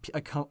be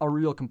a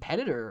real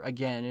competitor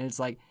again, and it's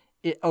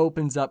it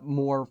opens up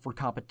more for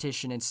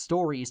competition and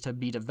stories to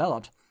be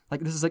developed.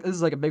 This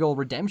is a big old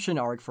redemption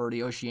arc for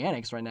the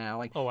Oceanics right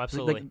now. Oh,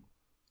 absolutely.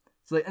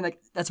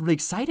 That's really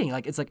exciting.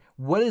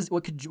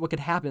 What could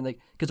happen?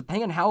 Because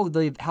depending on how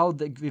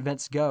the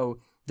events go,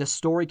 the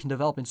story can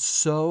develop in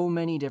so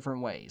many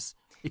different ways.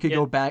 It could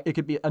go back. It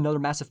could be another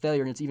massive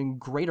failure, and it's even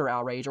greater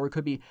outrage, or it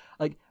could be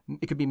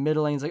it could be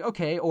middling. It's like,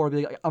 okay, or it'd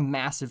be like a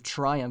massive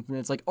triumph, and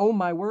it's like, oh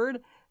my word,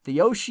 the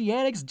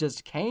Oceanics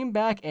just came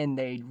back and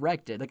they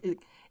wrecked it. Like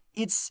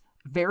it's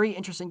very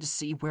interesting to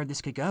see where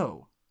this could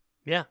go.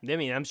 Yeah, I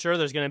mean, I'm sure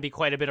there's going to be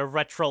quite a bit of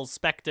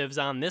retrospectives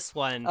on this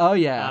one. Oh,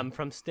 yeah.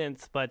 From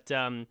Stinth, but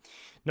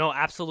no,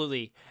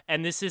 absolutely.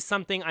 And this is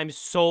something I'm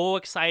so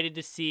excited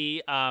to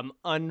see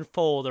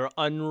unfold or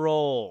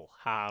unroll.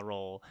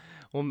 Roll.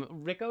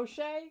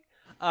 Ricochet?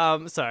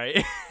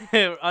 Sorry,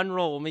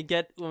 unroll when we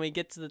get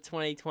to the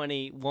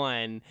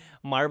 2021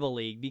 Marble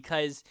League,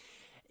 because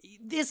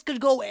this could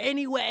go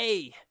any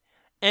way.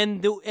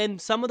 And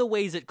some of the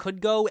ways it could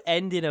go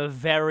end in a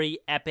very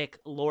epic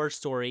lore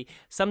story,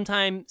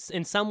 sometimes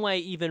in some way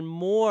even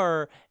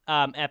more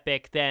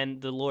epic than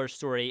the lore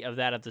story of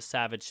that of the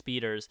Savage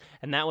Speeders.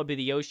 And that would be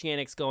the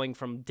Oceanics going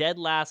from dead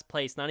last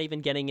place, not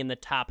even getting in the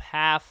top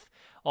half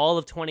all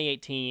of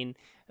 2018,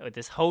 with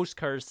this host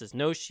curse, this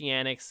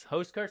Oceanics.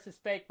 Host curse is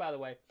fake, by the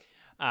way.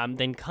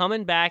 Then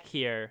coming back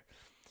here,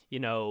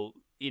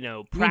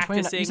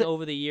 practicing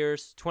over the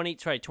years,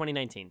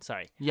 2019,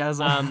 sorry.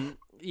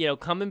 Yeah,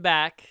 coming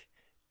back,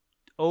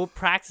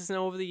 practicing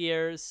over the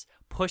years,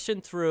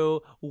 pushing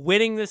through,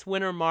 winning this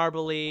Winter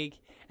Marble League,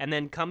 and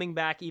then coming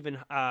back even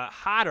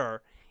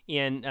hotter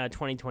in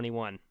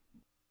 2021.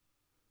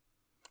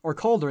 Or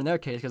colder in their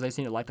case, because they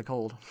seem to like the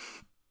cold.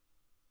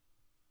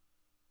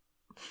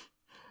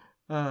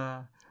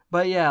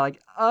 But yeah, I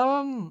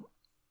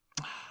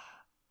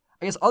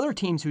guess other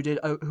teams who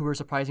were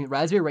surprising,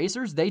 Raspberry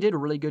Racers, they did a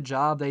really good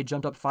job. They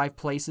jumped up 5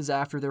 places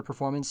after their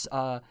performance. If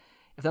I'm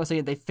not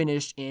mistaken, they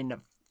finished in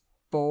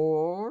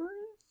 4th?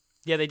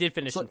 Yeah, they did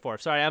finish in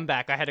 4th. Sorry, I'm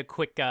back. I had a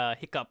quick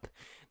hiccup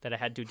that I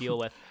had to deal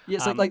with. Yeah,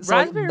 so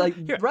Raspberry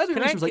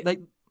Racers,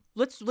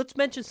 let's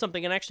mention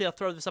something, and actually I'll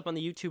throw this up on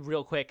the YouTube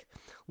real quick.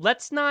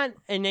 Let's not,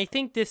 and I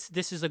think this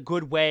is a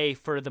good way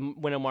for the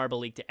Winter Marble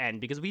League to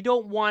end, because we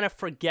don't want to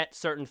forget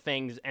certain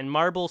things, and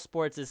Marble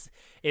Sports is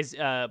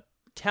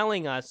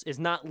telling us, is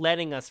not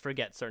letting us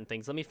forget certain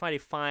things. Let me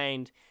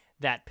find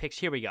that picture.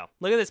 Here we go.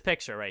 Look at this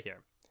picture right here.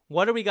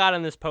 What do we got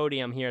on this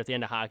podium here at the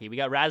end of hockey? We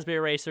got Raspberry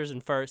Racers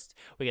in 1st.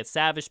 We got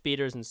Savage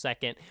Speeders in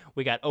 2nd.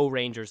 We got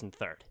O-Rangers in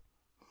 3rd.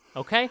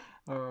 Okay?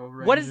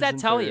 What does that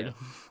tell you?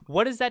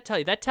 What does that tell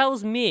you? That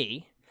tells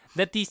me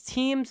that these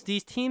teams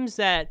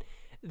that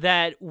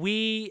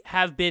we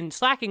have been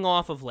slacking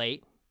off of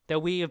late, that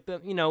we have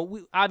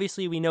been,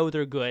 obviously we know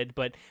they're good,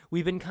 but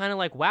we've been kind of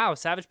like, wow,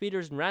 Savage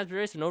Speeders and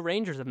Raspberry Racers and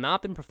O-Rangers have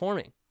not been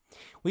performing.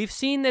 We've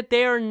seen that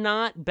they are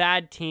not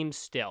bad teams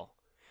still.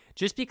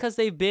 Just because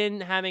they've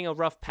been having a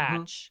rough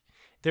patch,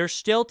 there's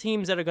still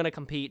teams that are going to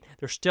compete.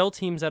 There's still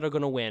teams that are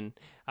going to win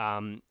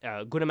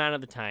a good amount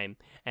of the time,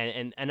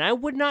 and I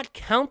would not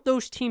count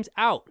those teams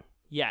out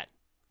yet.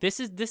 This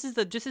is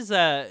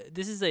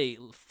a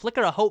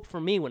flicker of hope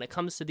for me when it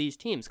comes to these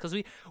teams, because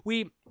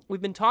we've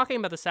been talking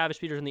about the Savage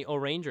Speeders and the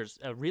O-Rangers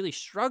really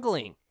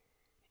struggling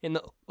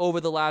over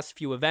the last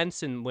few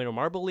events in Winter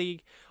Marble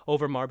League,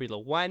 over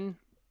Marbula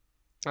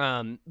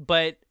 1,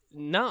 but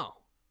no.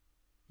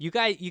 You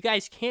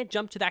guys can't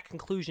jump to that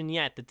conclusion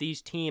yet that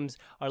these teams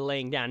are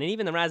laying down, and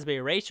even the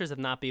Raspberry Racers have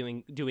not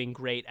been doing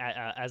great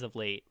as of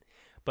late.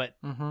 But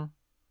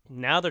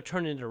now they're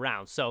turning it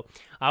around. So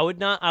I would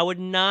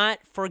not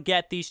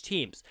forget these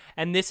teams,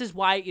 and this is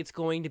why it's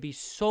going to be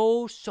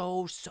so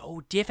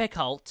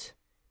difficult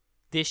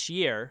this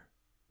year,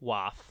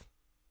 WAF,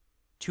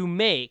 to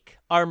make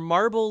our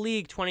Marble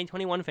League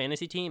 2021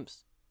 fantasy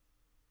teams.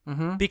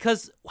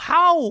 Because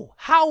how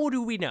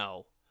do we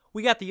know?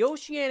 We got the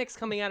Oceanics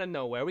coming out of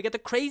nowhere. We got the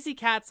Crazy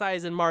Cat's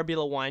Eyes in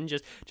Marbula 1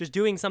 just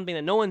doing something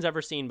that no one's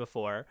ever seen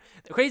before.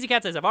 The Crazy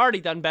Cat's Eyes have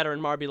already done better in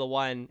Marbula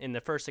 1 in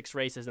the first 6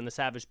 races than the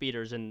Savage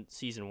Speeders in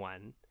Season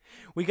 1.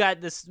 We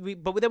got this,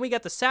 but then we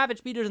got the Savage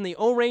Speeders and the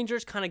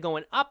O-Rangers kind of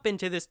going up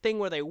into this thing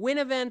where they win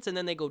events and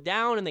then they go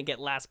down and they get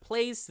last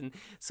place. And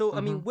so, I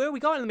mean, where are we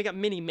going? And then we got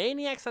Mini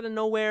Maniacs out of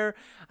nowhere.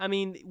 I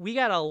mean, we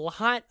got a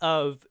lot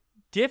of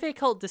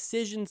difficult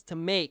decisions to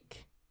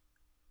make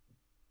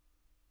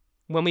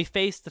when we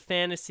face the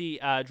fantasy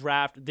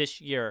draft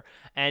this year.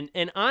 And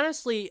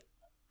honestly,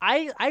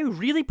 I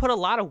really put a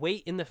lot of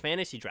weight in the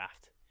fantasy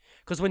draft.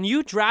 Because when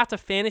you draft a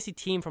fantasy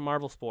team from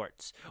Marble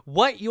Sports,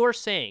 what you're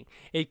saying,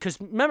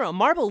 because remember, a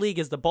Marble League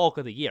is the bulk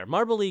of the year.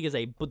 Marble League is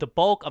the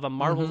bulk of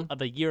of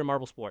the year in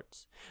Marble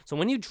Sports. So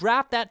when you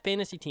draft that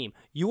fantasy team,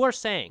 you are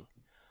saying,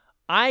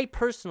 I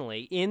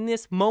personally, in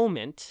this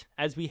moment,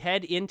 as we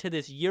head into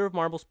this year of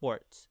Marble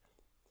Sports,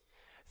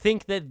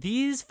 think that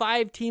these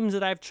 5 teams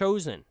that I've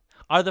chosen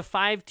are the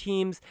 5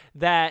 teams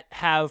that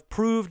have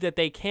proved that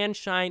they can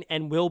shine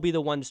and will be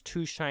the ones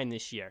to shine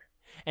this year.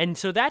 And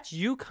so that's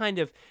you kind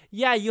of,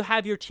 yeah, you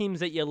have your teams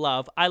that you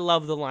love. I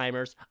love the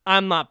Limers.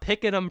 I'm not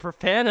picking them for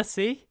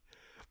fantasy,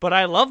 but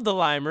I love the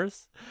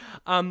Limers.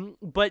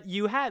 But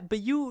you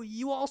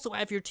also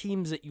have your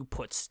teams that you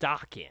put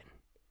stock in.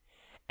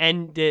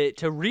 And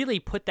to really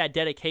put that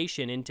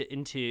dedication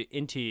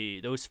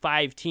into those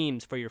 5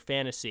 teams for your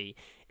fantasy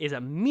is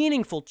a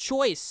meaningful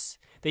choice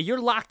that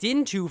you're locked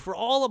into for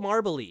all of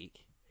Marble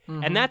League.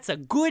 And that's a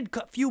good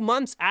few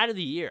months out of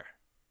the year.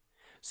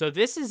 So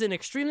this is an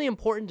extremely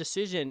important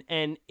decision,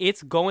 and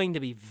it's going to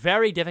be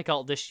very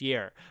difficult this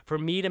year for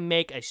me to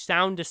make a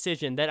sound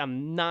decision that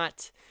I'm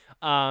not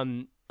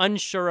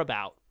unsure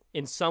about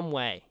in some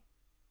way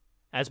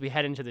as we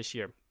head into this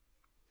year.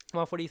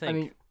 Well, what do you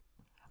think?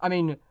 I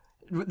mean,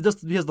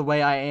 just because the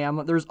way I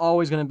am, there's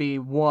always going to be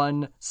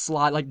one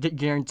slot like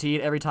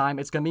guaranteed every time.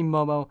 It's going to be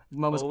Momo.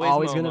 Momo's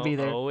always going to be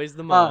there. Always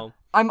the Mo.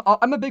 I'm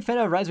a big fan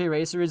of Raspberry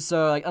Racers,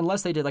 so like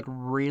unless they did like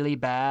really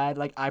bad,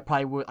 like I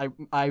probably would.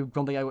 I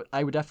don't think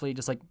I would definitely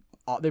just like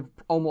they're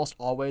almost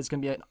always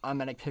going to be an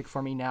automatic pick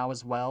for me now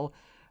as well.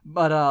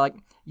 But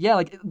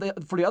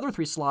for the other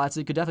 3 slots,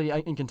 it could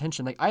definitely be in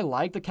contention. Like I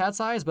like the Cat's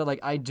Eyes, but like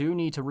I do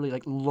need to really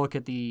like look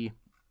at the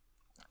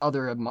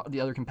other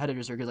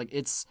competitors here because like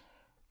it's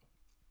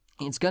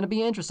gonna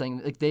be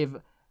interesting. Like they've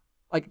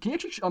can you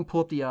actually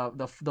pull up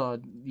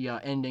the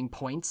ending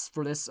points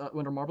for this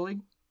Winter Marble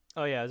League?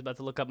 Oh yeah, I was about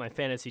to look up my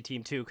fantasy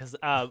team too because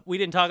we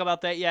didn't talk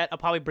about that yet. I'll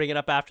probably bring it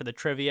up after the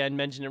trivia and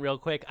mention it real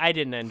quick. I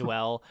didn't end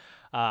well.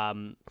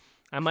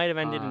 I might have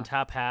ended in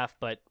top half,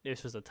 but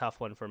this was a tough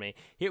one for me.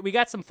 Here we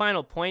got some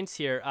final points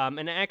here,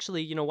 and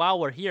actually, while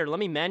we're here, let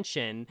me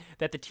mention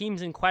that the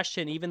teams in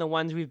question, even the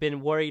ones we've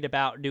been worried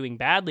about doing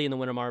badly in the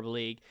Winter Marble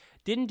League,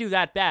 didn't do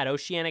that bad.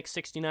 Oceanic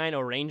 69,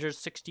 O'Rangers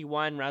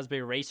 61,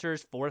 Raspberry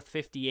Racers 4th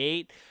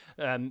 58,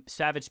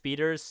 Savage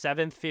Speeders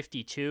 7th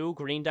 52,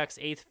 Green Ducks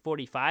 8th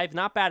 45.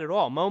 Not bad at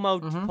all.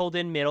 Momo pulled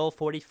in middle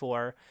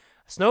 44.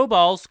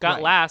 Snowballs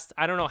got last.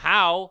 I don't know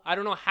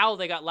how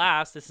they got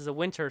last. This is a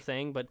winter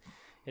thing, but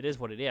it is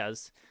what it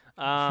is.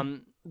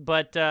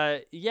 But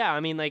yeah, I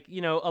mean,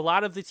 a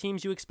lot of the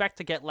teams you expect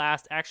to get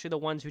last, actually the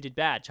ones who did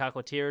bad.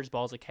 Chocolatiers,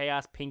 Balls of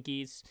Chaos,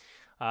 Pinkies.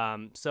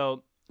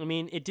 So, I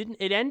mean,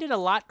 it ended a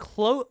lot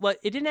close. Well,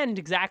 it didn't end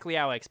exactly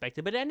how I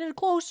expected, but it ended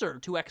closer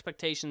to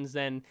expectations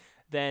than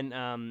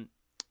I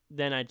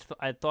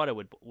thought it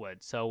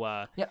would.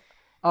 So, yeah.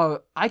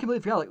 I completely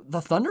forgot.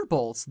 The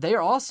Thunderbolts, they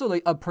are also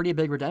a pretty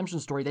big redemption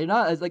story. They're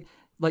not as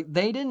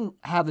they didn't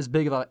have as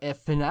big of a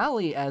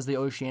finale as the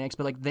Oceanics,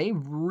 but they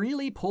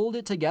really pulled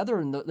it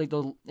together in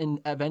in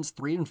events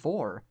 3 and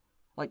 4.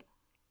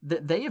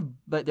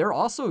 But they're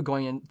also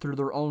going in through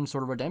their own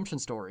sort of redemption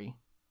story.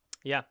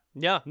 Yeah,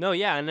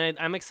 and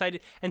I'm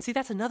excited. And see,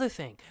 that's another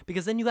thing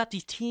because then you got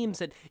these teams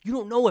that you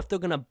don't know if they're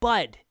gonna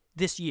bud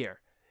this year.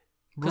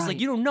 Because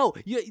you don't know,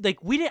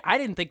 I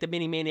didn't think the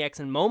Mini Maniacs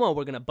and Momo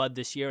were gonna bud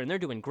this year, and they're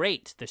doing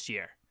great this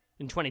year.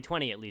 In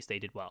 2020, at least, they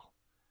did well.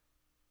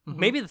 Mm-hmm.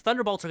 Maybe the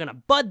Thunderbolts are gonna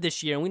bud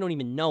this year, and we don't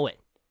even know it.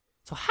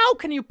 So how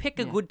can you pick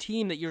a good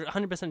team that you're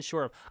 100%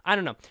 sure of? I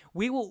don't know.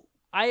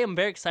 I am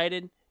very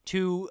excited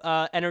to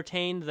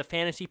entertain the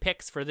fantasy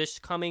picks for this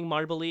coming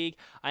Marble League.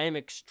 I am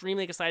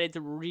extremely excited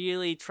to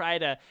really try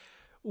to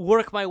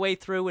work my way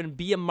through and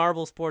be a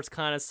Marble sports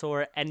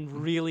connoisseur and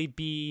really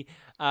be,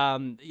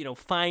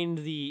 find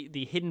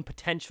the hidden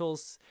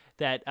potentials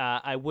that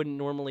I wouldn't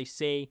normally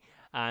see.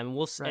 And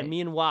me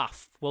and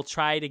Waf will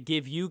try to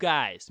give you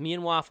guys,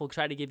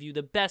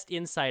 the best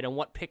insight on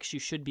what picks you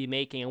should be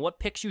making and what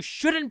picks you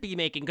shouldn't be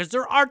making, because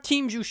there are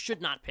teams you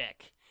should not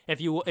pick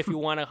if you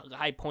want a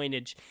high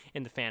pointage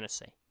in the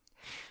fantasy.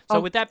 So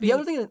with that being the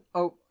other thing,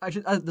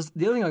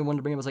 the other thing I wanted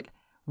to bring up was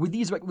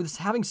with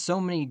having so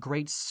many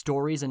great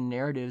stories and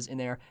narratives in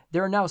there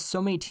are now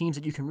so many teams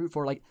that you can root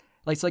for. One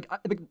of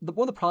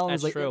the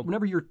problems is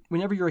whenever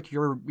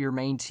your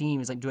main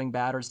team is doing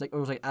bad or it's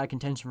out of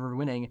contention for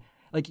winning,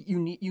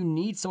 you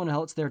need someone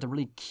else there to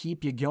really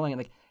keep you going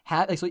and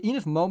so even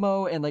if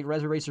Momo and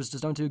Raspberry Racers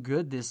just don't do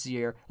good this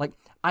year,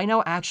 I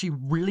now actually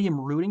really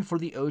am rooting for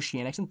the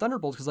Oceanics and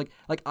Thunderbolts because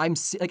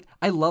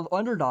I love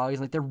underdogs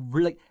and they're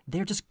really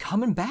they're just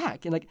coming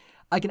back and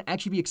I can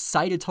actually be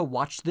excited to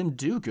watch them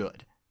do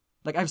good.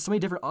 I have so many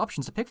different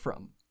options to pick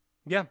from.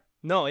 Yeah.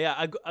 No,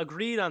 yeah,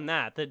 agreed on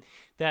that.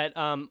 That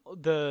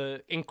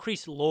the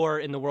increased lore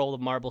in the world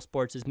of Marble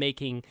sports is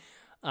making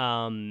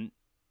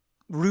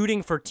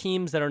rooting for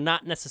teams that are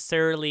not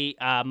necessarily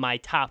my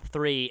top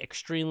 3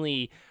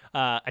 extremely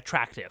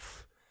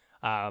attractive.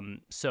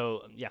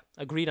 So yeah,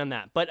 agreed on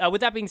that. But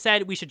with that being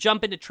said, we should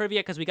jump into trivia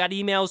because we got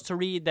emails to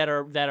read that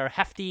are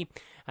hefty,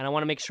 and I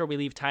want to make sure we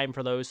leave time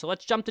for those. So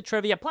let's jump to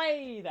trivia.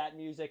 Play that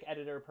music,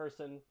 editor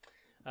person.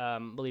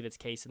 Believe it's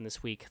Kaysen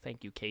this week.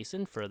 Thank you,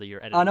 Kaysen, for your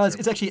editing. Oh no,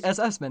 it's actually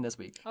S-Man this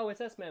week. Oh,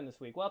 it's S-Man this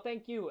week. Well,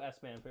 thank you,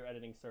 S-Man, for your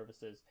editing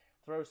services.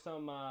 Throw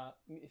some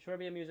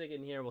trivia music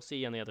in here. We'll see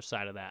you on the other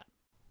side of that.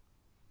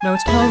 Now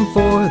it's time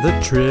for the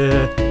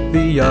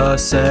trivia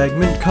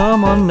segment.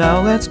 Come on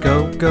now, let's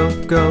go,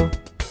 go, go.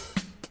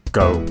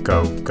 Go,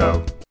 go,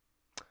 go.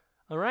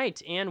 All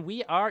right, and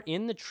we are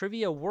in the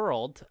trivia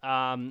world.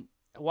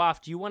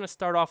 Waf, do you want to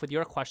start off with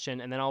your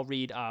question, and then I'll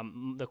read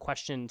the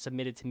question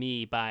submitted to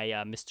me by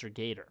Mr.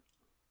 Gator?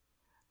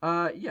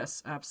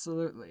 Yes,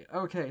 absolutely.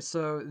 Okay,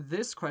 so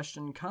this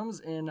question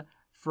comes in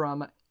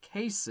from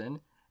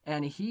Kaysen,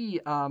 and he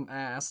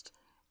asked,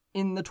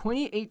 in the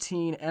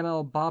 2018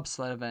 ML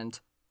bobsled event,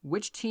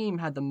 which team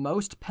had the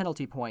most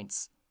penalty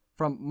points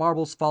from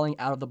marbles falling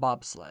out of the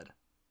bobsled?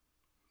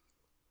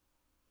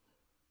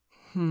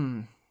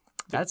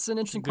 That's an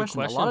interesting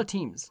question. A lot of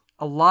teams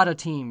a lot of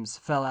teams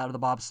fell out of the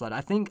bobsled.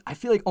 I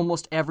feel like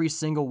almost every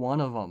single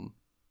one of them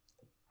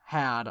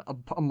had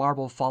a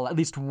marble fall, at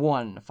least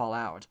one fall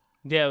out.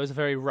 Yeah, it was a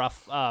very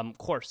rough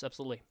course,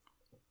 absolutely.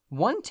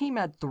 One team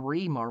had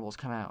 3 marbles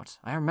come out.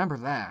 I remember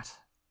that.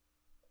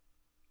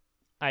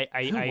 I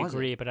was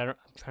agree, it? but I'm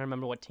trying to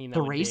remember what team that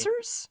The would be.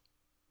 Racers?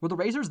 Were the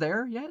Racers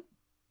there yet?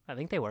 I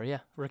think they were, yeah,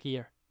 rookie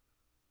year.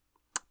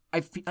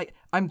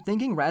 I'm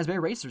thinking Raspberry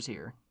Racers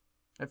here.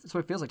 That's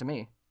what it feels like to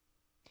me.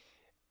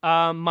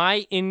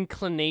 My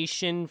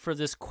inclination for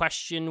this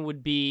question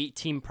would be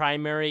Team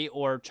Primary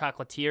or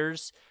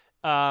Chocolatiers,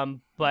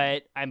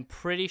 but I'm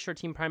pretty sure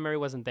Team Primary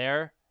wasn't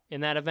there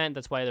in that event.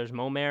 That's why there's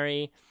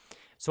Momary.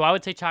 So I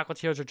would say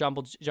Chocolatiers or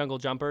Jungle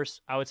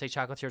Jumpers. I would say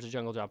Chocolatiers or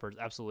Jungle Jumpers,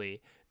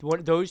 absolutely.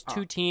 Those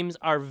two teams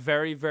are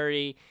very,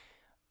 very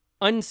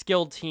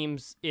unskilled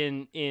teams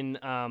in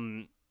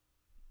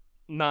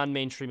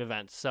non-mainstream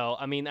events. So,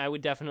 I mean, I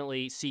would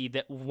definitely see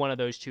that one of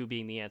those two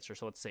being the answer.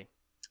 So let's see.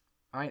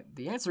 All right,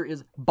 the answer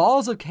is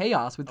Balls of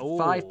Chaos with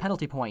 5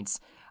 penalty points.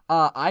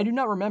 I do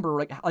not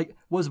remember, like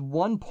was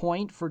 1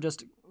 point for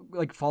just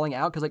like falling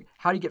out? Because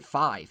how do you get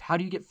 5? How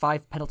do you get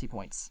 5 penalty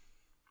points?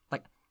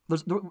 Like,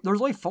 there's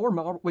only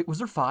 4. Wait, was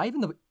there 5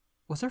 in the?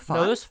 Was there 5?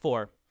 No, there's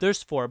 4.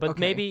 There's 4, but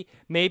Okay.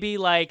 maybe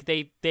like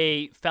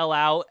they fell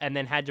out and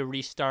then had to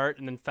restart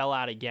and then fell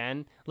out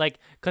again. Like,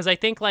 because I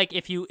think like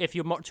if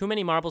too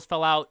many marbles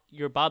fell out,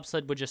 your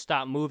bobsled would just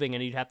stop moving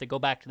and you'd have to go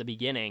back to the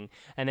beginning.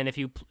 And then if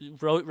you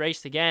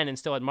raced again and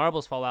still had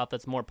marbles fall out,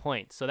 that's more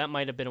points. So that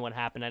might have been what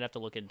happened. I'd have to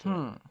look into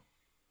it.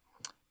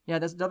 Yeah,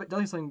 that's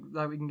definitely something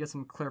that we can get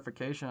some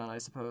clarification on, I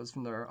suppose,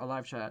 from a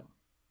live chat.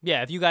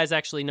 Yeah, if you guys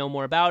actually know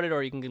more about it,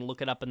 or you can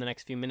look it up in the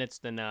next few minutes,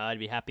 then I'd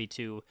be happy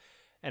to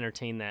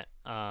entertain that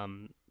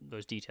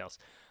those details.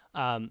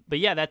 But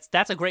yeah,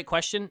 that's a great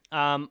question.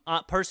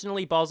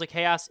 Personally, Balls of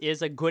Chaos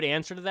is a good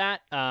answer to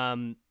that.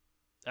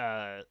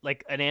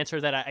 Like an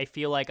answer that I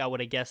feel like I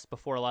would have guessed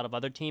before a lot of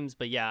other teams.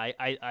 But yeah,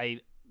 I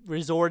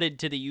resorted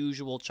to the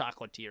usual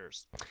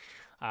Chocolatiers.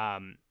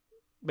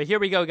 But here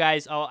we go,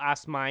 guys. I'll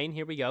ask mine.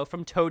 Here we go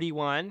from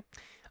Toady1.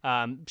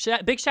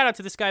 Big shout out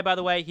to this guy, by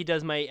the way. He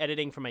does my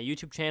editing for my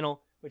YouTube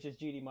channel, which is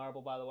GD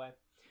Marble, by the way.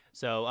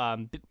 So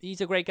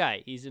he's a great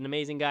guy. He's an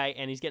amazing guy,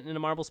 and he's getting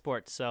into marble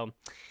sports. So,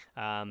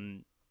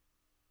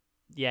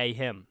 yay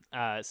him.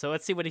 So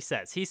let's see what he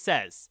says. He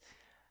says,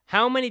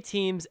 how many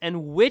teams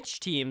and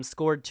which teams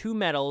scored 2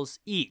 medals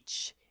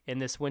each in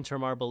this Winter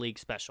Marble League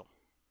special?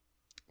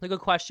 It's a good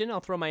question. I'll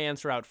throw my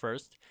answer out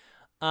first.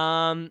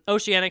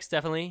 Oceanics,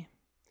 definitely.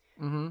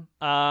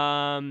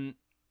 Mm-hmm.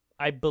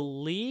 I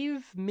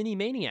believe Mini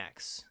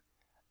Maniacs.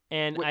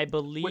 And I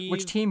believe...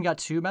 Which team got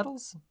 2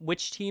 medals?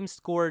 Which team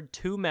scored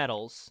 2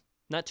 medals?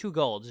 Not 2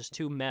 golds, just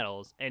 2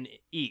 medals, and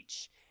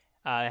each.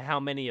 How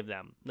many of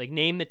them? Like,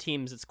 name the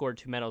teams that scored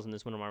 2 medals in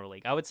this Winter Marble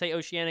League. I would say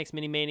Oceanics,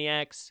 Mini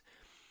Maniacs.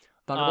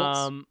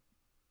 Thunderbolts?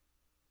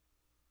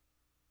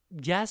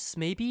 Yes,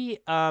 maybe.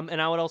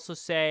 And I would also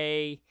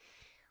say...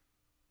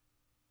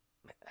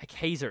 like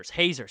Hazers.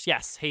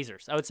 Yes,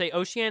 Hazers. I would say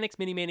Oceanics,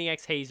 Mini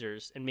Maniacs,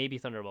 Hazers, and maybe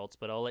Thunderbolts,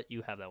 but I'll let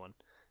you have that one.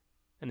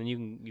 And then you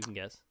can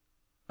guess.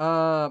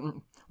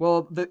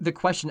 Well, the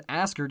question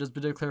asker does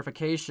bit of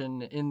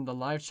clarification in the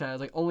live chat.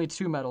 Like, only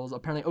 2 medals.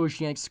 Apparently,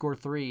 Oceanics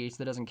scored 3, so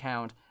that doesn't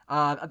count.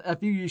 I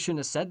feel you shouldn't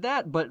have said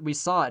that, but we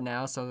saw it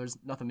now, so there's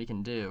nothing we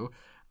can do.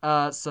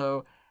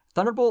 So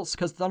Thunderbolts,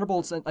 because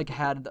Thunderbolts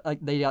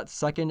they got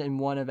second in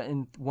one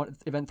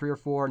event 3 or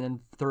 4, and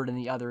then third in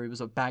the other. It was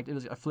a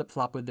flip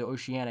flop with the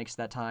Oceanics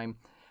that time.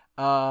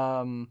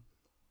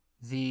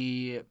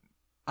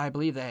 I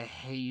believe the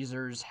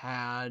Hazers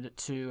had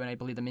 2, and I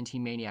believe the Minty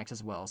Maniacs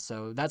as well.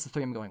 So that's the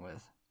 3 I'm going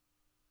with.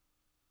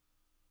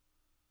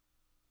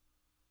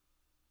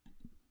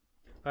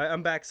 All right,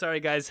 I'm back. Sorry,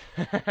 guys.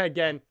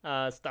 Again,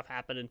 stuff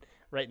happening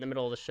right in the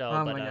middle of the show.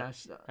 Oh but, my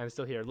gosh. I'm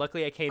still here.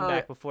 Luckily, I came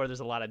back before there's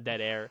a lot of dead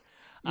air.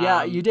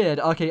 Yeah, you did.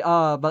 Okay,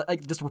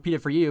 but just repeat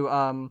it for you.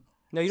 No,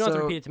 you don't have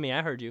to repeat it to me.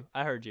 I heard you.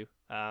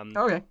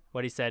 Okay.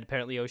 What he said.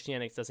 Apparently,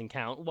 Oceanics doesn't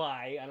count.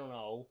 Why? I don't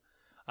know.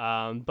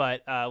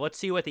 But let's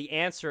see what the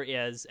answer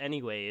is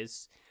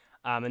anyways.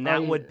 And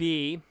that would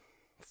be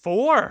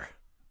 4.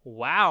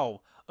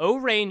 Wow.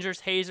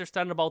 O-Rangers, Hazers,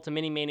 Thunderbolts, and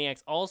Mini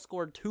Maniacs all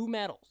scored 2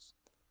 medals.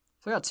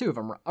 So I got 2 of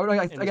them.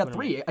 I got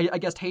 3. I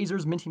guessed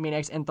Hazers, Minty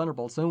Maniacs, and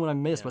Thunderbolts. The only one I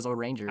missed was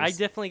O-Rangers. I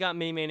definitely got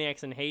Mini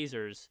Maniacs and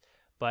Hazers,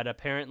 but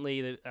apparently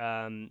it's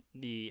not,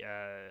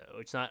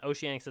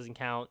 Oceanics doesn't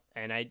count,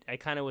 and I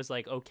kind of was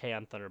like, okay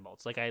on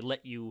Thunderbolts. Like, I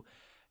let you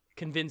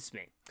convince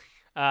me.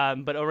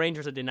 But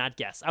O-Rangers I did not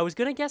guess. I was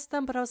going to guess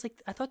them, but I was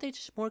like, I thought they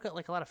just more got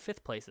like a lot of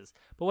 5th places.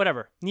 But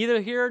whatever.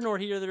 Neither here nor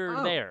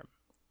there.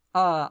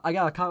 I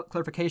got a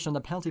clarification on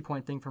the penalty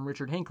point thing from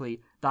Richard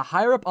Hinckley. The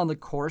higher up on the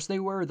course they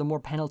were, the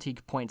more penalty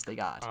points they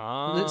got.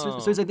 Oh.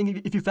 So I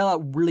think if you fell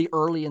out really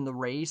early in the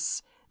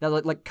race, that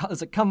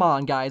it's like, come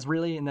on, guys,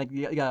 really? And like,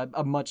 you got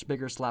a much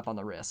bigger slap on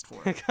the wrist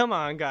for it. Come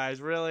on,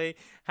 guys, really?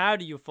 How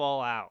do you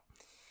fall out?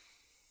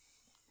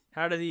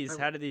 How do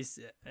these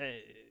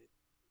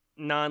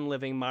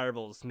non-living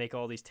marbles make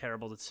all these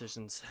terrible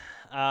decisions?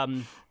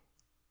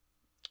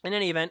 In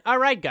any event, all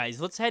right,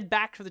 guys, let's head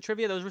back to the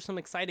trivia. Those were some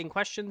exciting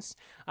questions.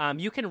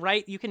 You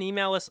can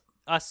email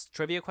us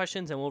trivia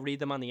questions, and we'll read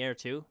them on the air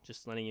too.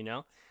 Just letting you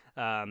know.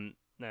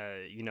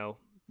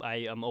 I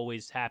am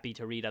always happy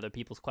to read other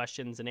people's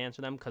questions and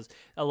answer them because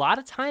a lot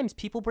of times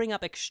people bring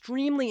up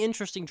extremely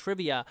interesting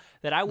trivia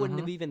that I wouldn't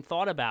have even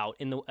thought about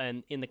in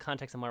the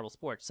context of Marvel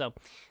Sports. So,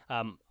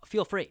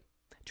 feel free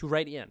to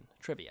write in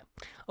trivia.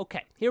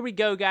 Okay, here we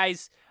go,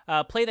 guys.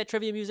 Play that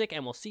trivia music,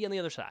 and we'll see you on the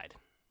other side.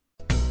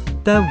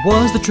 That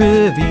was the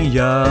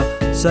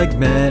trivia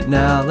segment.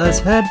 Now let's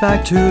head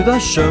back to the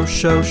show.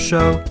 The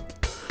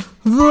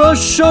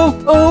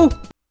show. Oh.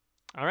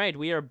 All right,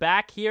 we are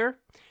back here,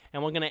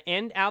 and we're going to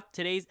end out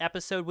today's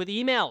episode with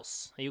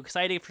emails. Are you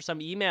excited for some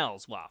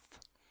emails, Waff?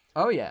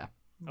 Oh, yeah.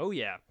 Oh,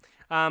 yeah.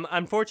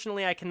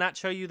 Unfortunately, I cannot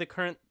show you the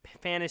current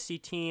fantasy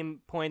team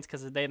points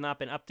because they have not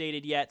been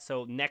updated yet,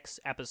 so next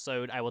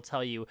episode I will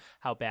tell you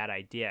how bad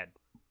I did.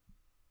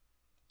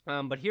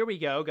 But here we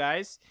go,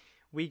 guys.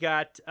 We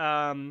got we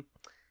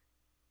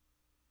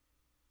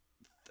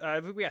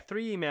got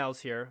 3 emails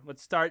here.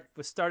 Let's start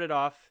it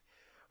off.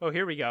 Oh,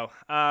 here we go.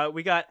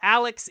 We got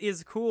Alex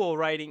is cool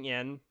writing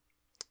in.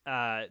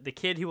 The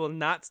kid who will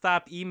not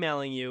stop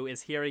emailing you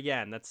is here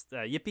again. That's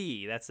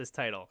yippee. That's his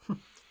title.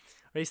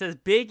 He says,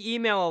 "Big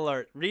email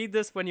alert. Read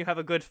this when you have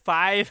a good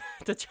 5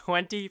 to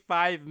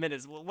 25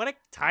 minutes." Well, what a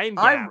time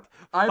gap.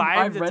 I've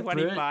 5 to read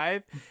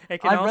 25.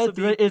 I've read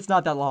through it. It's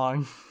not that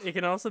long. It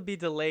can also be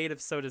delayed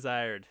if so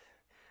desired.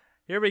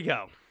 Here we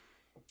go.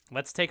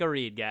 Let's take a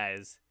read,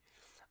 guys.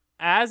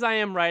 As I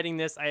am writing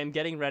this, I am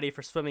getting ready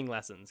for swimming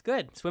lessons.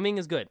 Good. Swimming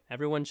is good.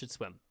 Everyone should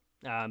swim.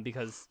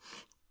 Because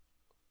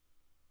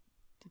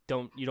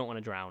you don't want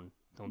to drown.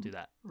 Don't do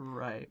that.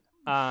 Right.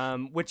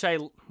 Which I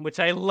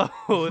loathe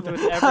with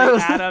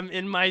every atom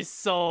in my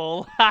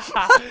soul.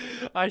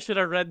 I should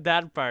have read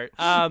that part.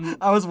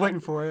 I was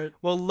waiting for it.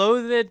 Well,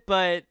 loathe it,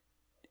 but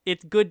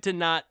it's good to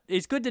know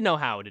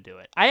how to do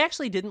it. I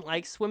actually didn't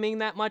like swimming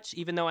that much,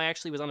 even though I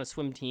actually was on a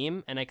swim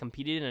team and I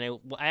competed. And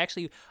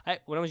I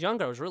when I was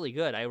younger, I was really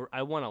good.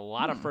 I won a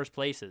lot of first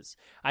places.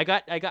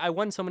 I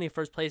won so many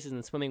first places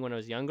in swimming when I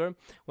was younger.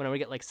 When I would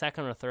get like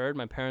second or third,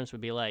 my parents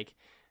would be like,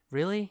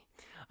 "Really?"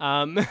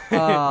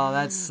 Oh,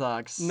 that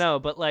sucks. No,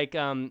 but like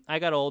I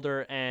got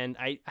older and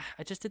I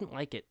just didn't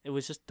like it. It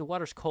was just the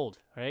water's cold,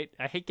 right?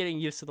 I hate getting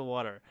used to the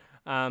water.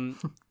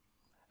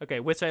 Okay,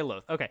 which I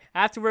loathe. Okay,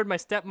 afterward, my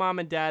stepmom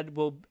and dad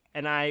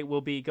and I will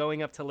be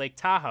going up to Lake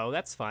Tahoe.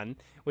 That's fun,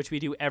 which we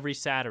do every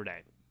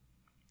Saturday.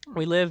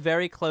 We live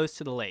very close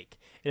to the lake.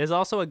 It is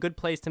also a good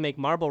place to make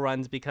marble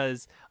runs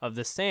because of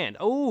the sand.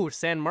 Oh,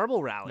 sand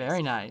marble rallies.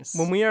 Very nice.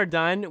 When we are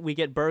done, we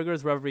get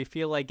burgers wherever we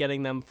feel like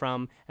getting them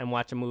from and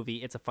watch a movie.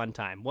 It's a fun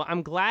time. Well,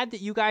 I'm glad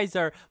that you guys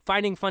are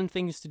finding fun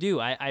things to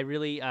do. I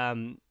really,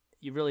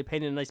 you really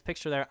painted a nice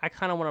picture there. I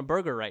kind of want a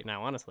burger right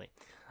now, honestly.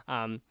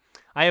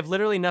 I have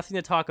literally nothing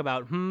to talk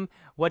about.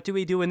 What do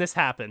we do when this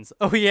happens?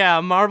 Oh yeah,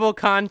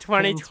 MarvelCon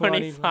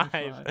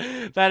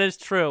 2025. That is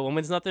true. When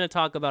there's nothing to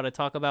talk about, I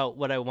talk about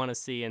what I want to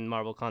see in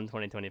MarvelCon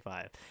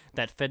 2025.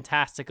 That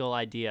fantastical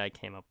idea I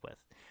came up with.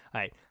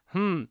 All right.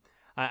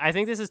 I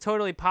think this is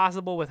totally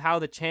possible with how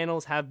the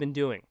channels have been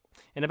doing.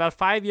 In about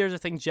 5 years, I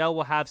think Gel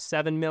will have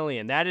 7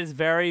 million. That is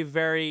very,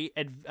 very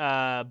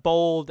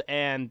bold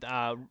and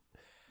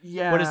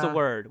yeah. What is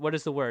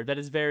the word? That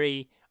is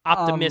very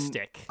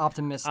optimistic.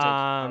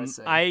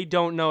 I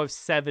don't know if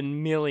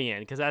 7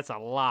 million because that's a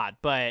lot,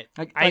 but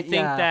I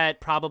think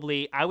that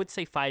probably I would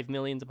say 5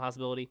 million is a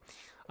possibility.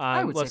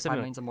 I would say 5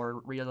 million is a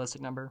more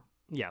realistic number.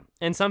 Yeah,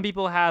 and some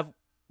people have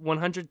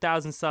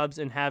 100,000 subs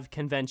and have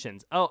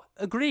conventions. Oh,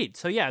 agreed.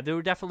 So yeah, they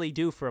were definitely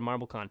due for a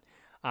MarvelCon.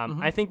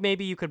 I think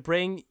maybe you could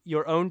bring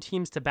your own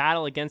teams to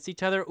battle against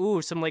each other.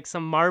 Ooh, some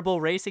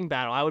marble racing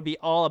battle. I would be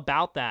all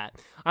about that.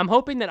 I'm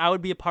hoping that I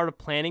would be a part of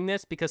planning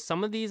this because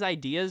some of these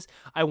ideas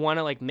I want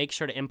to like make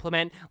sure to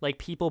implement, like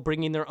people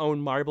bringing their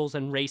own marbles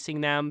and racing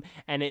them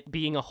and it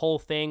being a whole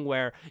thing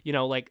where,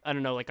 like, I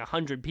don't know, like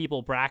 100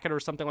 people bracket or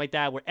something like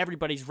that where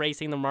everybody's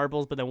racing the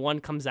marbles, but then one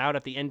comes out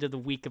at the end of the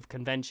week of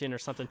convention or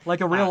something.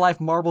 Like a real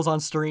life marbles on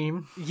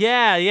stream.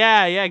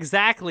 Yeah,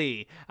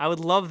 exactly. I would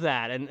love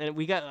that. And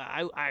we got,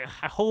 I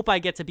hope I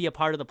get to be a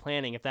part of the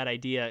planning if that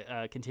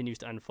idea continues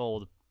to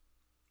unfold.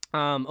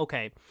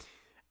 Okay.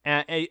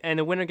 And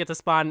the winner gets a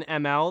spot in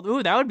ML.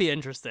 Ooh, that would be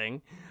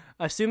interesting.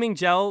 Assuming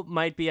Gel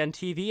might be on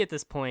TV at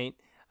this point,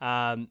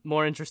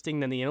 more interesting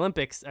than the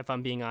Olympics, if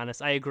I'm being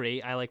honest. I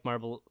agree. I like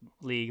Marble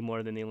League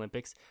more than the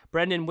Olympics.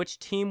 Brendan, which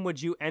team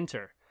would you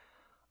enter?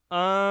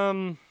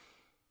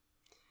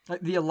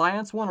 Like the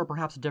Alliance one or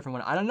perhaps a different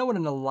one? I don't know what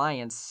an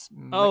Alliance...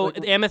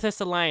 the Amethyst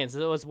Alliance.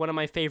 It was one of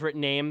my favorite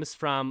names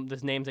from the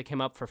names that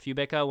came up for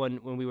Fubica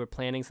when we were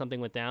planning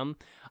something with them.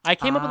 I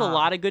came up with a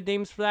lot of good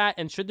names for that,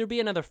 and should there be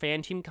another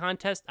fan team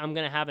contest, I'm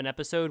going to have an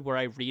episode where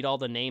I read all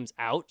the names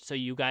out so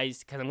you guys...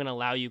 Because I'm going to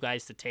allow you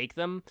guys to take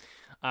them.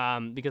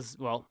 Because,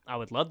 well, I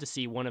would love to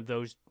see one of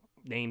those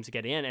names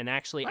get in, and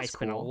actually I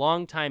spent a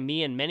long time,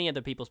 me and many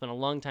other people spent a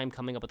long time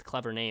coming up with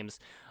clever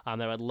names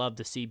that I would love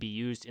to see be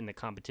used in the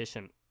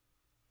competition.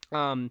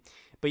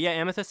 But yeah,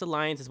 Amethyst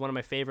Alliance is one of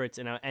my favorites,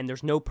 and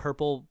there's no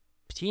purple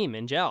team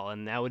in Gel,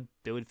 and it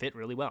would fit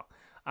really well.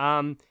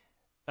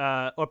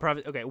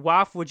 Okay,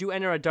 Waff, would you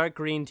enter a dark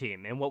green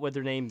team, and what would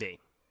their name be?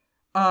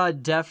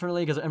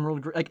 Definitely, because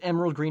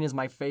emerald green is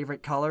my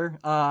favorite color.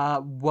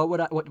 What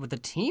would the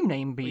team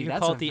name be? You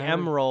could call it the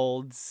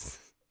Emeralds.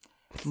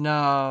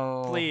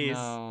 No, please,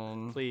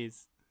 no.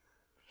 please.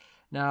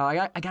 No,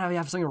 I gotta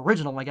have something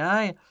original, my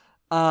guy.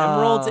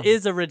 Emeralds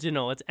is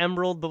original. It's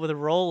emerald, but with a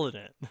roll in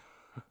it.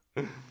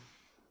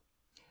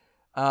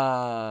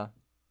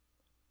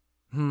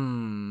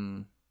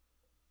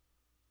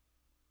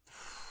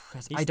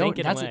 He's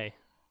thinking away.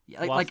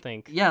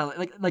 Think. Yeah,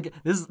 like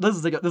this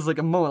is like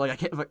a moment. Like I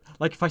can't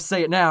like if I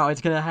say it now,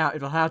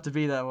 it'll have to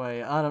be that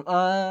way. I don't.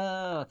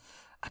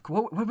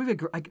 What would be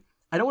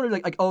I don't want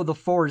to like the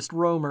forest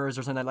roamers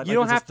or something like. You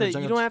don't have to.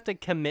 You don't have to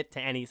commit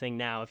to anything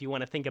now. If you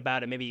want to think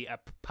about it, maybe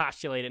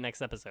postulate it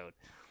next episode.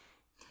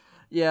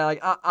 Yeah, like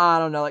I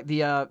don't know, like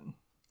the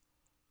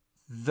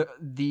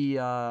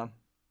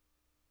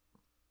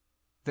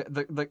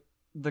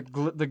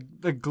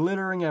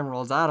glittering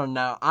emeralds. I don't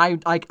know.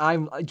 I'm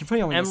you're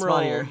putting on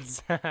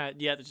emeralds. You have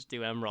to just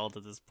do emerald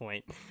at this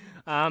point.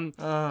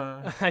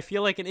 I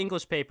feel like an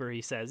English paper.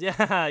 He says,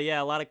 yeah,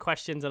 a lot of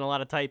questions and a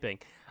lot of typing.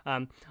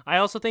 I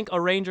also think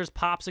O'Rangers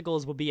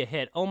popsicles will be a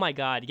hit. Oh my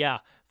god, yeah.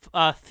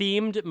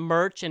 Themed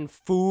merch and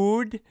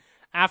food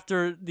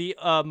after the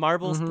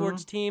marble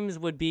sports teams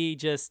would be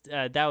just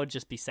that would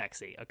just be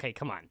sexy. Okay,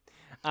 come on.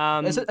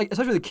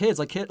 Especially the kids.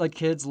 Like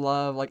kids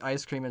love like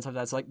ice cream and stuff.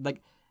 That's like.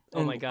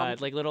 Oh my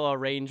god, like little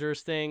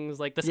O'Rangers things,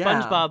 like the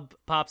SpongeBob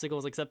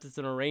popsicles, except it's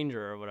an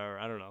O'Ranger or whatever.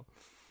 I don't know.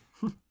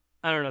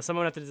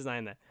 Someone would have to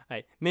design that. All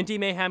right. Minty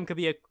Mayhem could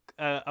be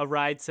a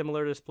ride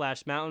similar to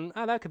Splash Mountain.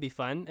 Oh, that could be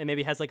fun. And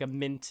maybe it has like a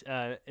mint.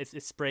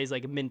 It sprays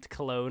like a mint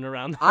cologne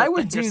around. I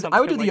would do the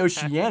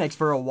Oceanics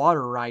for a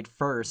water ride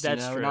first.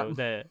 That's true.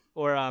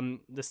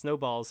 The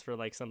snowballs for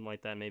like something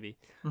like that maybe.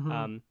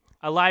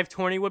 A live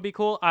tourney would be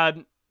cool.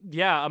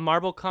 Yeah, a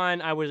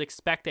MarbleCon. I would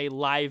expect a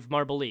live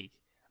Marble League.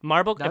 If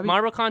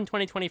MarbleCon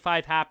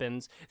 2025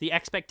 happens, the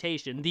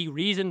expectation, the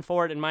reason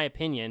for it, in my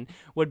opinion,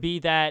 would be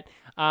that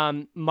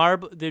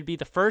there'd be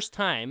the first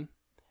time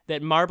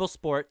that Marble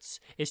Sports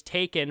is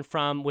taken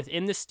from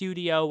within the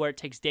studio where it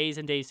takes days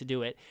and days to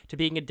do it to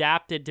being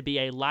adapted to be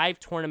a live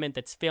tournament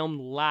that's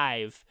filmed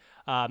live,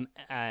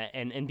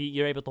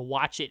 you're able to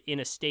watch it in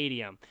a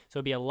stadium. So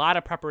it'd be a lot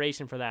of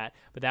preparation for that,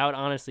 but that would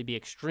honestly be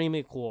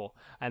extremely cool,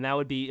 and that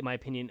would be, in my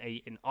opinion,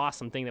 an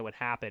awesome thing that would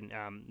happen,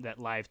 that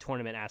live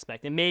tournament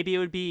aspect. And maybe it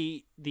would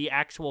be the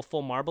actual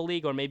full Marble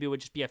League, or maybe it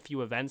would just be a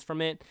few events from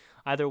it.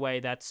 Either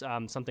way, that's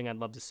something I'd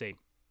love to see.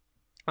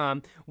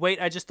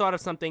 Wait, I just thought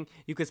of something.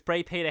 You could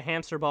spray paint a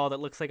hamster ball that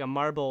looks like a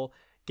marble,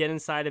 get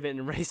inside of it,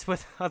 and race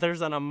with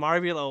others on a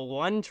Marbula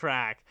 1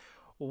 track.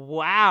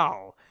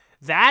 Wow.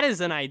 That is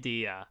an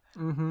idea.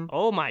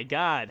 Oh my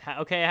god.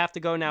 Okay, I have to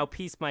go now.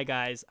 Peace, my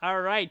guys.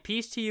 All right,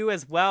 peace to you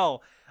as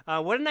well.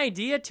 What an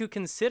idea to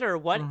consider.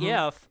 What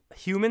if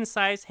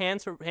human-sized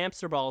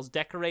hamster balls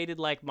decorated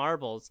like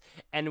marbles,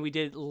 and we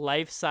did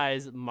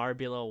life-size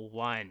Marbula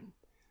 1?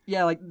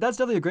 Yeah, like that's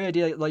definitely a great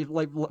idea. Like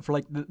for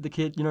like the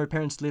kid,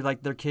 parents leave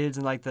like their kids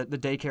in like the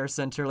daycare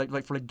center,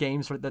 like for like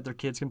games that their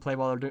kids can play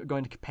while they're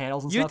going to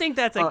panels and stuff. You think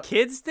that's a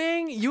kids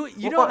thing? You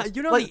know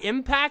the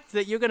impact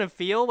that you're gonna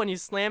feel when you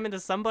slam into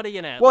somebody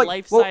in a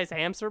life-size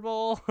hamster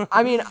ball.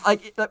 I mean, I'm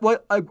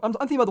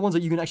thinking about the ones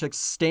that you can actually like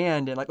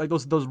stand in, like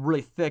those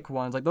really thick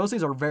ones. Like those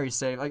things are very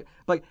safe.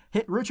 Like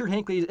Richard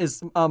Hinckley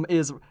is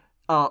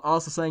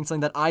also saying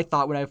something that I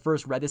thought when I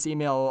first read this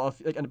email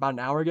about an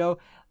hour ago.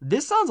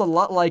 This sounds a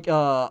lot like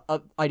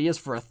ideas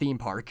for a theme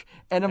park,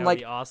 and I'm that would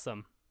be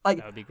awesome. Like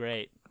that would be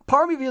great.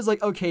 Part of me feels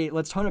like, okay,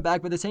 let's tone it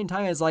back, but at the same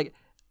time, it's like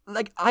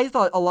I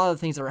thought a lot of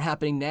things that are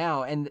happening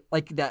now and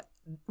like that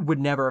would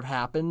never have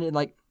happened, and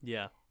like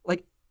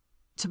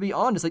to be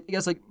honest, like I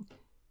guess like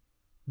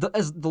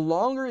as the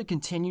longer it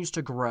continues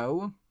to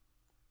grow,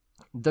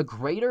 the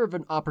greater of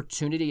an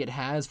opportunity it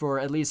has for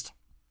at least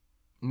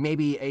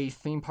maybe a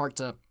theme park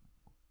to.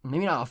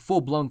 Maybe not a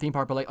full-blown theme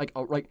park, but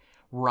like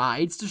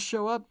rides to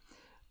show up.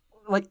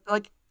 Like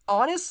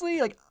honestly,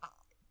 like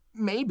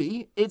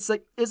maybe it's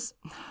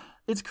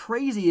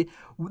crazy.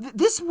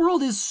 This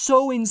world is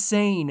so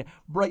insane,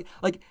 right?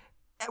 Like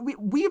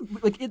we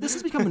this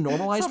has become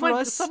normalized for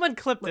us. Someone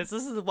clip this.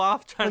 This is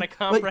Waff trying to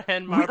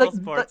comprehend Marble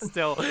Sports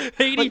still.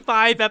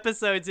 85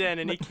 episodes in,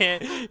 and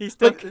he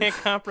still can't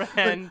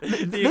comprehend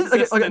the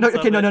existence of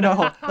it.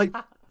 No.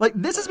 Like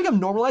this has become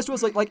normalized to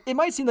us. Like it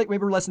might seem like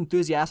maybe we're less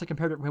enthusiastic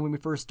compared to when we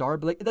first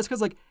started, but like that's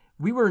because like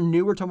we were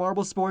newer to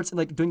Marble Sports and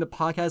like doing the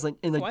podcast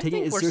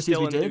taking it as seriously as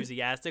we did. We're still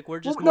enthusiastic. We're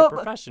just more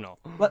professional.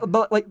 But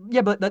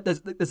that's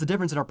the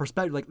difference in our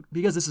perspective. Like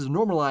because this is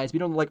normalized, we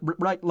don't we're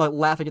not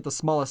laughing at the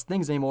smallest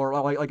things anymore.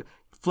 Like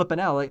flipping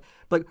out.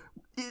 But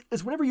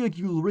it's whenever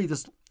you really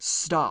just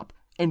stop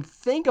and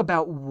think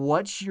about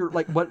what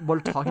we're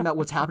talking about,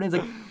 what's happening.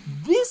 It's like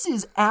this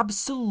is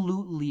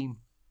absolutely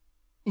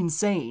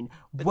insane.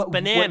 What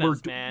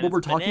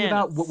we're talking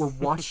about, what we're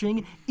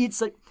watching,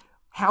 it's like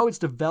how it's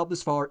developed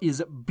this far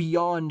is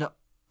beyond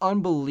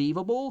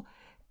unbelievable,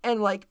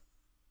 and like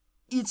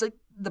it's like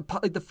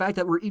the fact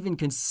that we're even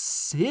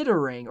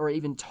considering or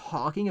even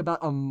talking about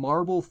a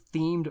marble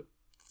themed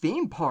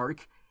theme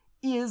park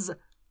is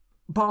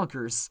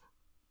bonkers.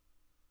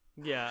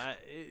 Yeah,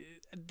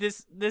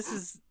 this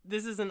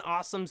is an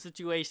awesome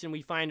situation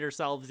we find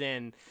ourselves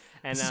in,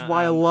 and This is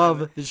why I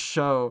love this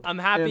show. I'm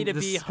happy and to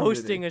this be community.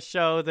 hosting a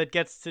show that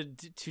gets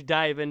to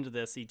dive into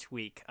this each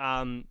week.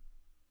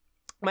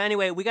 But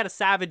anyway, we got a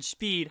savage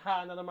speed.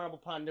 Another marble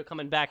pun. They're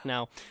coming back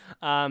now.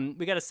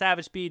 We got a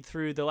savage speed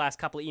through the last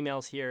couple of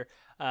emails here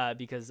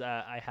because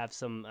I have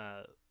some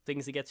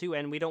things to get to,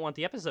 and we don't want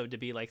the episode to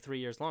be like 3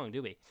 years long,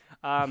 do we?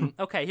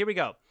 Okay, here we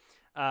go.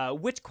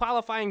 Which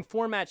qualifying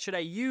format should I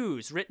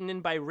use? Written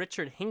in by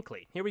Richard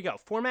Hinckley. Here we go.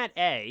 Format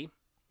A.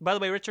 By the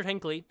way, Richard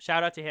Hinckley,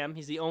 shout out to him.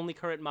 He's the only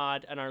current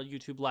mod on our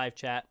YouTube live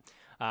chat.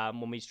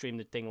 When we stream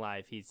the thing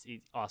live, he's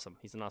awesome.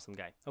 He's an awesome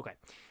guy. Okay.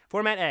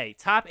 Format A.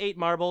 Top 8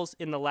 marbles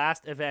in the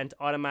last event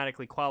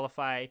automatically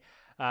qualify.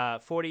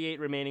 48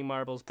 remaining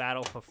marbles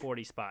battle for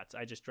 40 spots.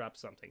 I just dropped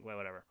something. Well,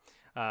 whatever.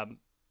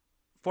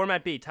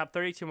 Format B. Top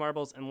 32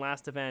 marbles in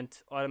last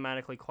event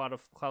automatically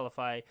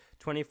qualify.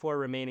 24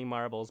 remaining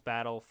marbles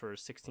battle for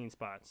 16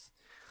 spots.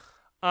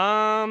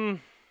 I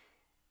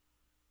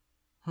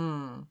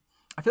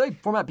feel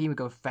like Format B would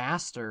go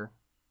faster.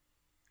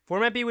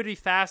 Format B would be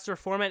faster.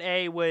 Format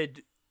A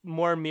would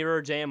more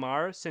mirror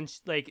JMR,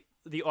 since like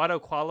the auto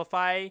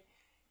qualify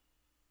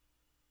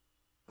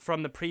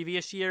from the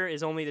previous year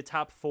is only the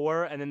top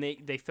 4, and then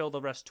they fill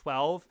the rest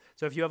 12.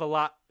 So if you have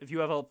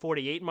a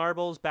 48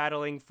 marbles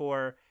battling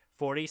for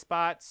 40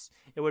 spots,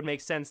 it would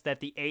make sense that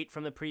the 8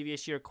 from the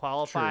previous year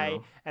qualify.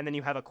 True. And then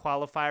you have a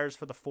qualifiers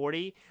for the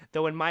 40.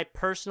 Though in my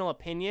personal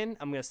opinion,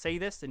 I'm going to say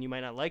this, and you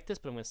might not like this,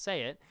 but I'm going to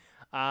say it.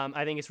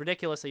 I think it's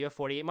ridiculous that you have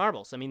 48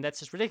 marbles. I mean, that's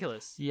just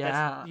ridiculous.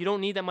 Yeah. You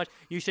don't need that much.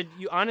 You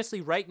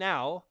honestly, right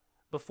now,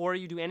 before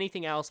you do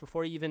anything else,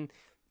 before you even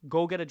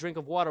go get a drink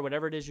of water,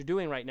 whatever it is you're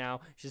doing right now,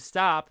 you should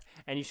stop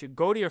and you should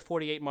go to your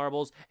 48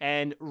 marbles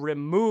and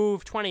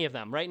remove 20 of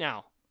them right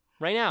now.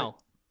 Right now.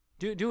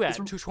 Do that.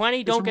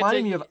 20 don't get to...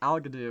 reminding me of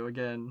Algadoo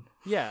again.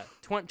 Yeah,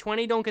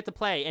 20 don't get to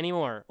play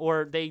anymore,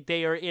 or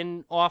they are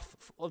in off.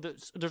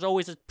 There's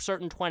always a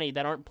certain 20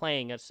 that aren't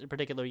playing a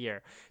particular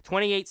year.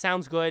 28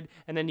 sounds good,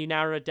 and then you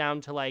narrow it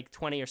down to like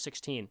 20 or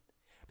 16.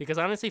 Because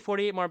honestly,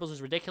 48 marbles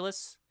is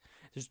ridiculous.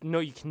 There's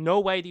no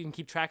way that you can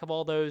keep track of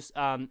all those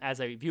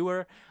as a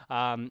viewer.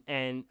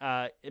 And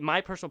my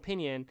personal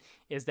opinion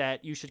is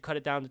that you should cut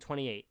it down to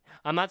 28.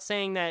 I'm not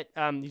saying that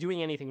you're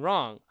doing anything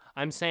wrong.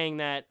 I'm saying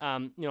that,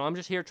 I'm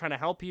just here trying to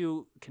help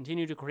you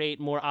continue to create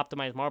more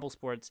optimized marble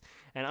sports.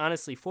 And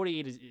honestly,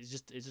 48 is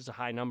just a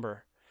high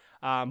number.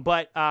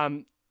 But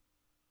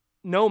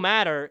no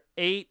matter,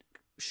 8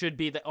 should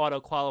be the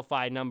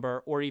auto-qualify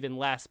number or even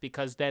less,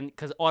 because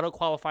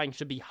auto-qualifying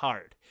should be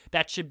hard.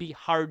 That should be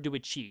hard to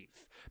achieve.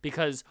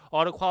 Because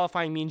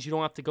auto-qualifying means you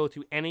don't have to go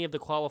through any of the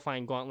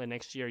qualifying gauntlet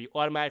next year. You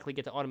automatically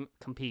get to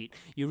compete.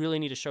 You really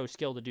need to show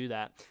skill to do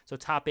that. So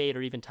top 8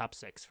 or even top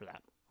 6 for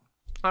that.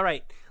 All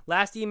right,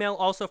 last email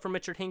also from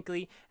Richard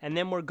Hinckley, and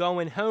then we're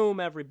going home,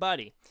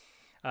 everybody.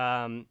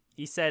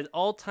 He said,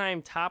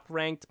 all-time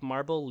top-ranked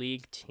Marble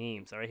League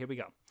teams. All right, here we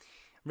go.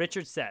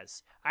 Richard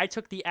says, I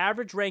took the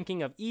average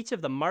ranking of each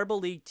of the Marble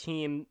League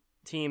teams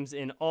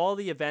in all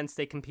the events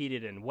they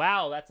competed in.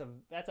 Wow, that's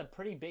a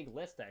pretty big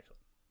list, actually.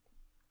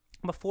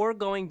 Before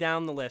going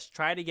down the list,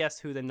 try to guess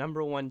who the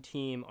number 1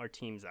 team or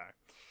teams are.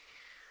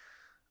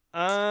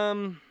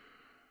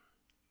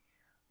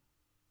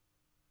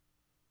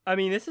 I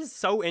mean, this is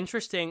so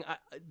interesting.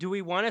 Do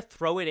we want to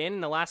throw it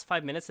in the last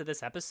 5 minutes of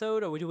this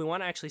episode, or do we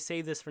want to actually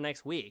save this for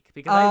next week?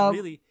 Because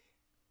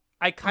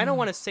I kind of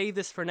want to save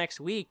this for next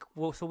week,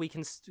 so we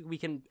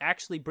can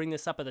actually bring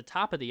this up at the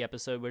top of the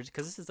episode,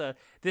 because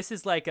this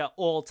is like an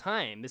all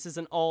time. This is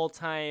an all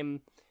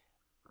time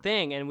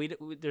thing, and I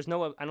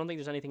don't think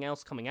there's anything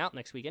else coming out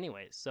next week,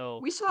 anyways. So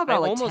We still have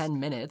about 10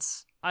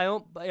 minutes. I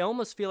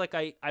almost feel like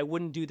I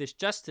wouldn't do this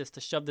justice to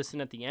shove this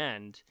in at the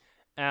end.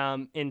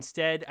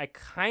 Instead, I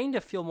kind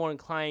of feel more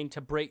inclined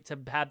to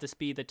have this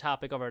be the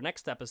topic of our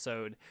next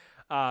episode,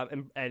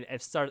 and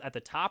start at the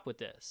top with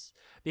this,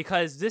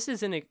 because this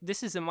is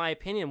in my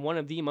opinion one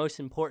of the most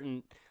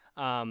important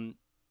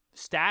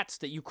stats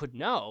that you could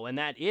know, and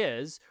that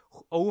is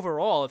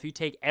overall, if you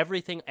take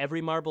everything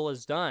every marble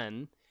has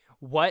done,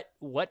 what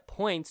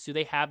points do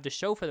they have to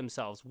show for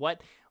themselves?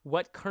 What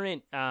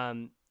current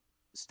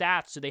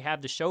stats do they have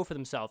to show for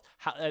themselves?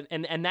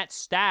 And that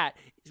stat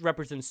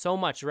represents so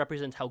much. It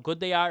represents how good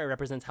they are. It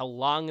represents how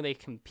long they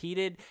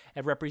competed.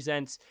 It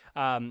represents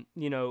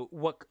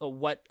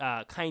what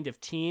kind of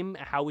team,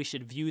 how we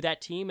should view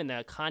that team in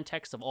the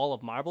context of all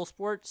of marble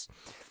sports.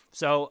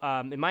 So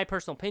in my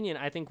personal opinion,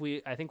 I think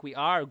we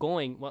are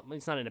going, well,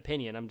 it's not an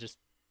opinion, I'm just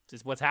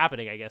what's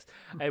happening, I guess.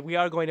 We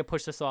are going to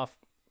push this off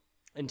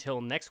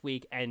until next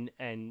week, and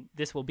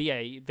this will be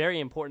a very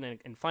important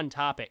and fun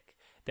topic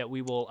that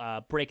we will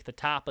break the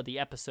top of the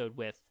episode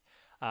with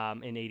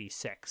in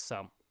 86.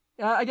 So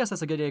I guess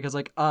that's a good idea because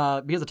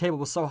because the table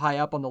was so high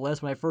up on the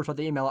list when I first read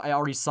the email, I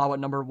already saw what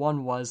number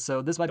 1 was.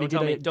 So this might be a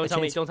good. Don't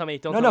tell me.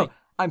 No.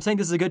 I'm saying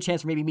this is a good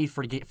chance for maybe me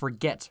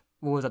forget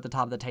what was at the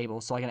top of the table,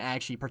 so I can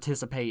actually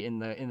participate in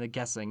the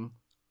guessing.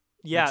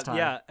 Next time.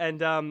 Yeah,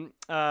 and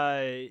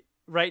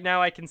right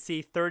now I can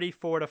see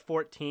 34 to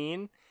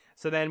 14.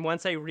 So then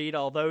once I read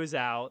all those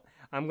out,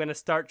 I'm gonna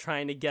start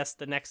trying to guess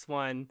the next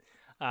one.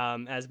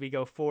 As we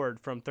go forward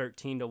from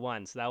 13 to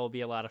 1. So that will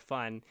be a lot of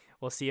fun.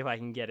 We'll see if I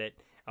can get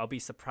it. I'll be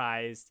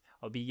surprised.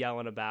 I'll be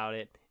yelling about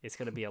it. It's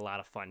going to be a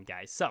lot of fun,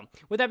 guys. So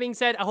with that being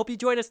said, I hope you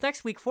join us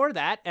next week for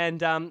that.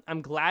 And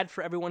I'm glad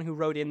for everyone who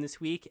wrote in this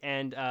week.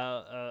 And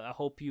I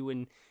hope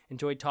you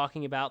enjoyed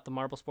talking about the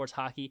Marble Sports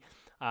Hockey.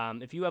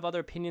 If you have other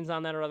opinions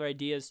on that or other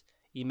ideas,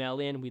 email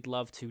in. We'd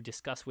love to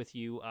discuss with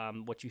you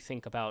what you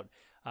think about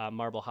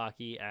marble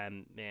hockey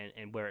and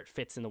where it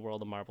fits in the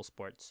world of marble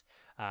sports.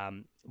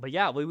 But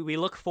yeah, we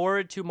look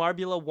forward to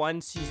Marbula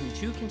 1 Season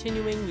 2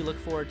 continuing. We look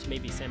forward to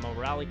maybe Samuel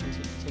Rally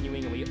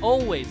continuing. And we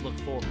always look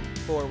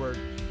forward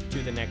to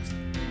the next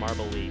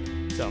Marble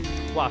League. So,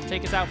 Waff,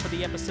 take us out for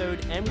the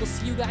episode, and we'll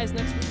see you guys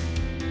next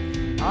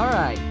week. All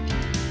right.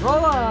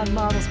 Roll on,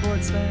 Marble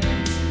Sports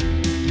fans.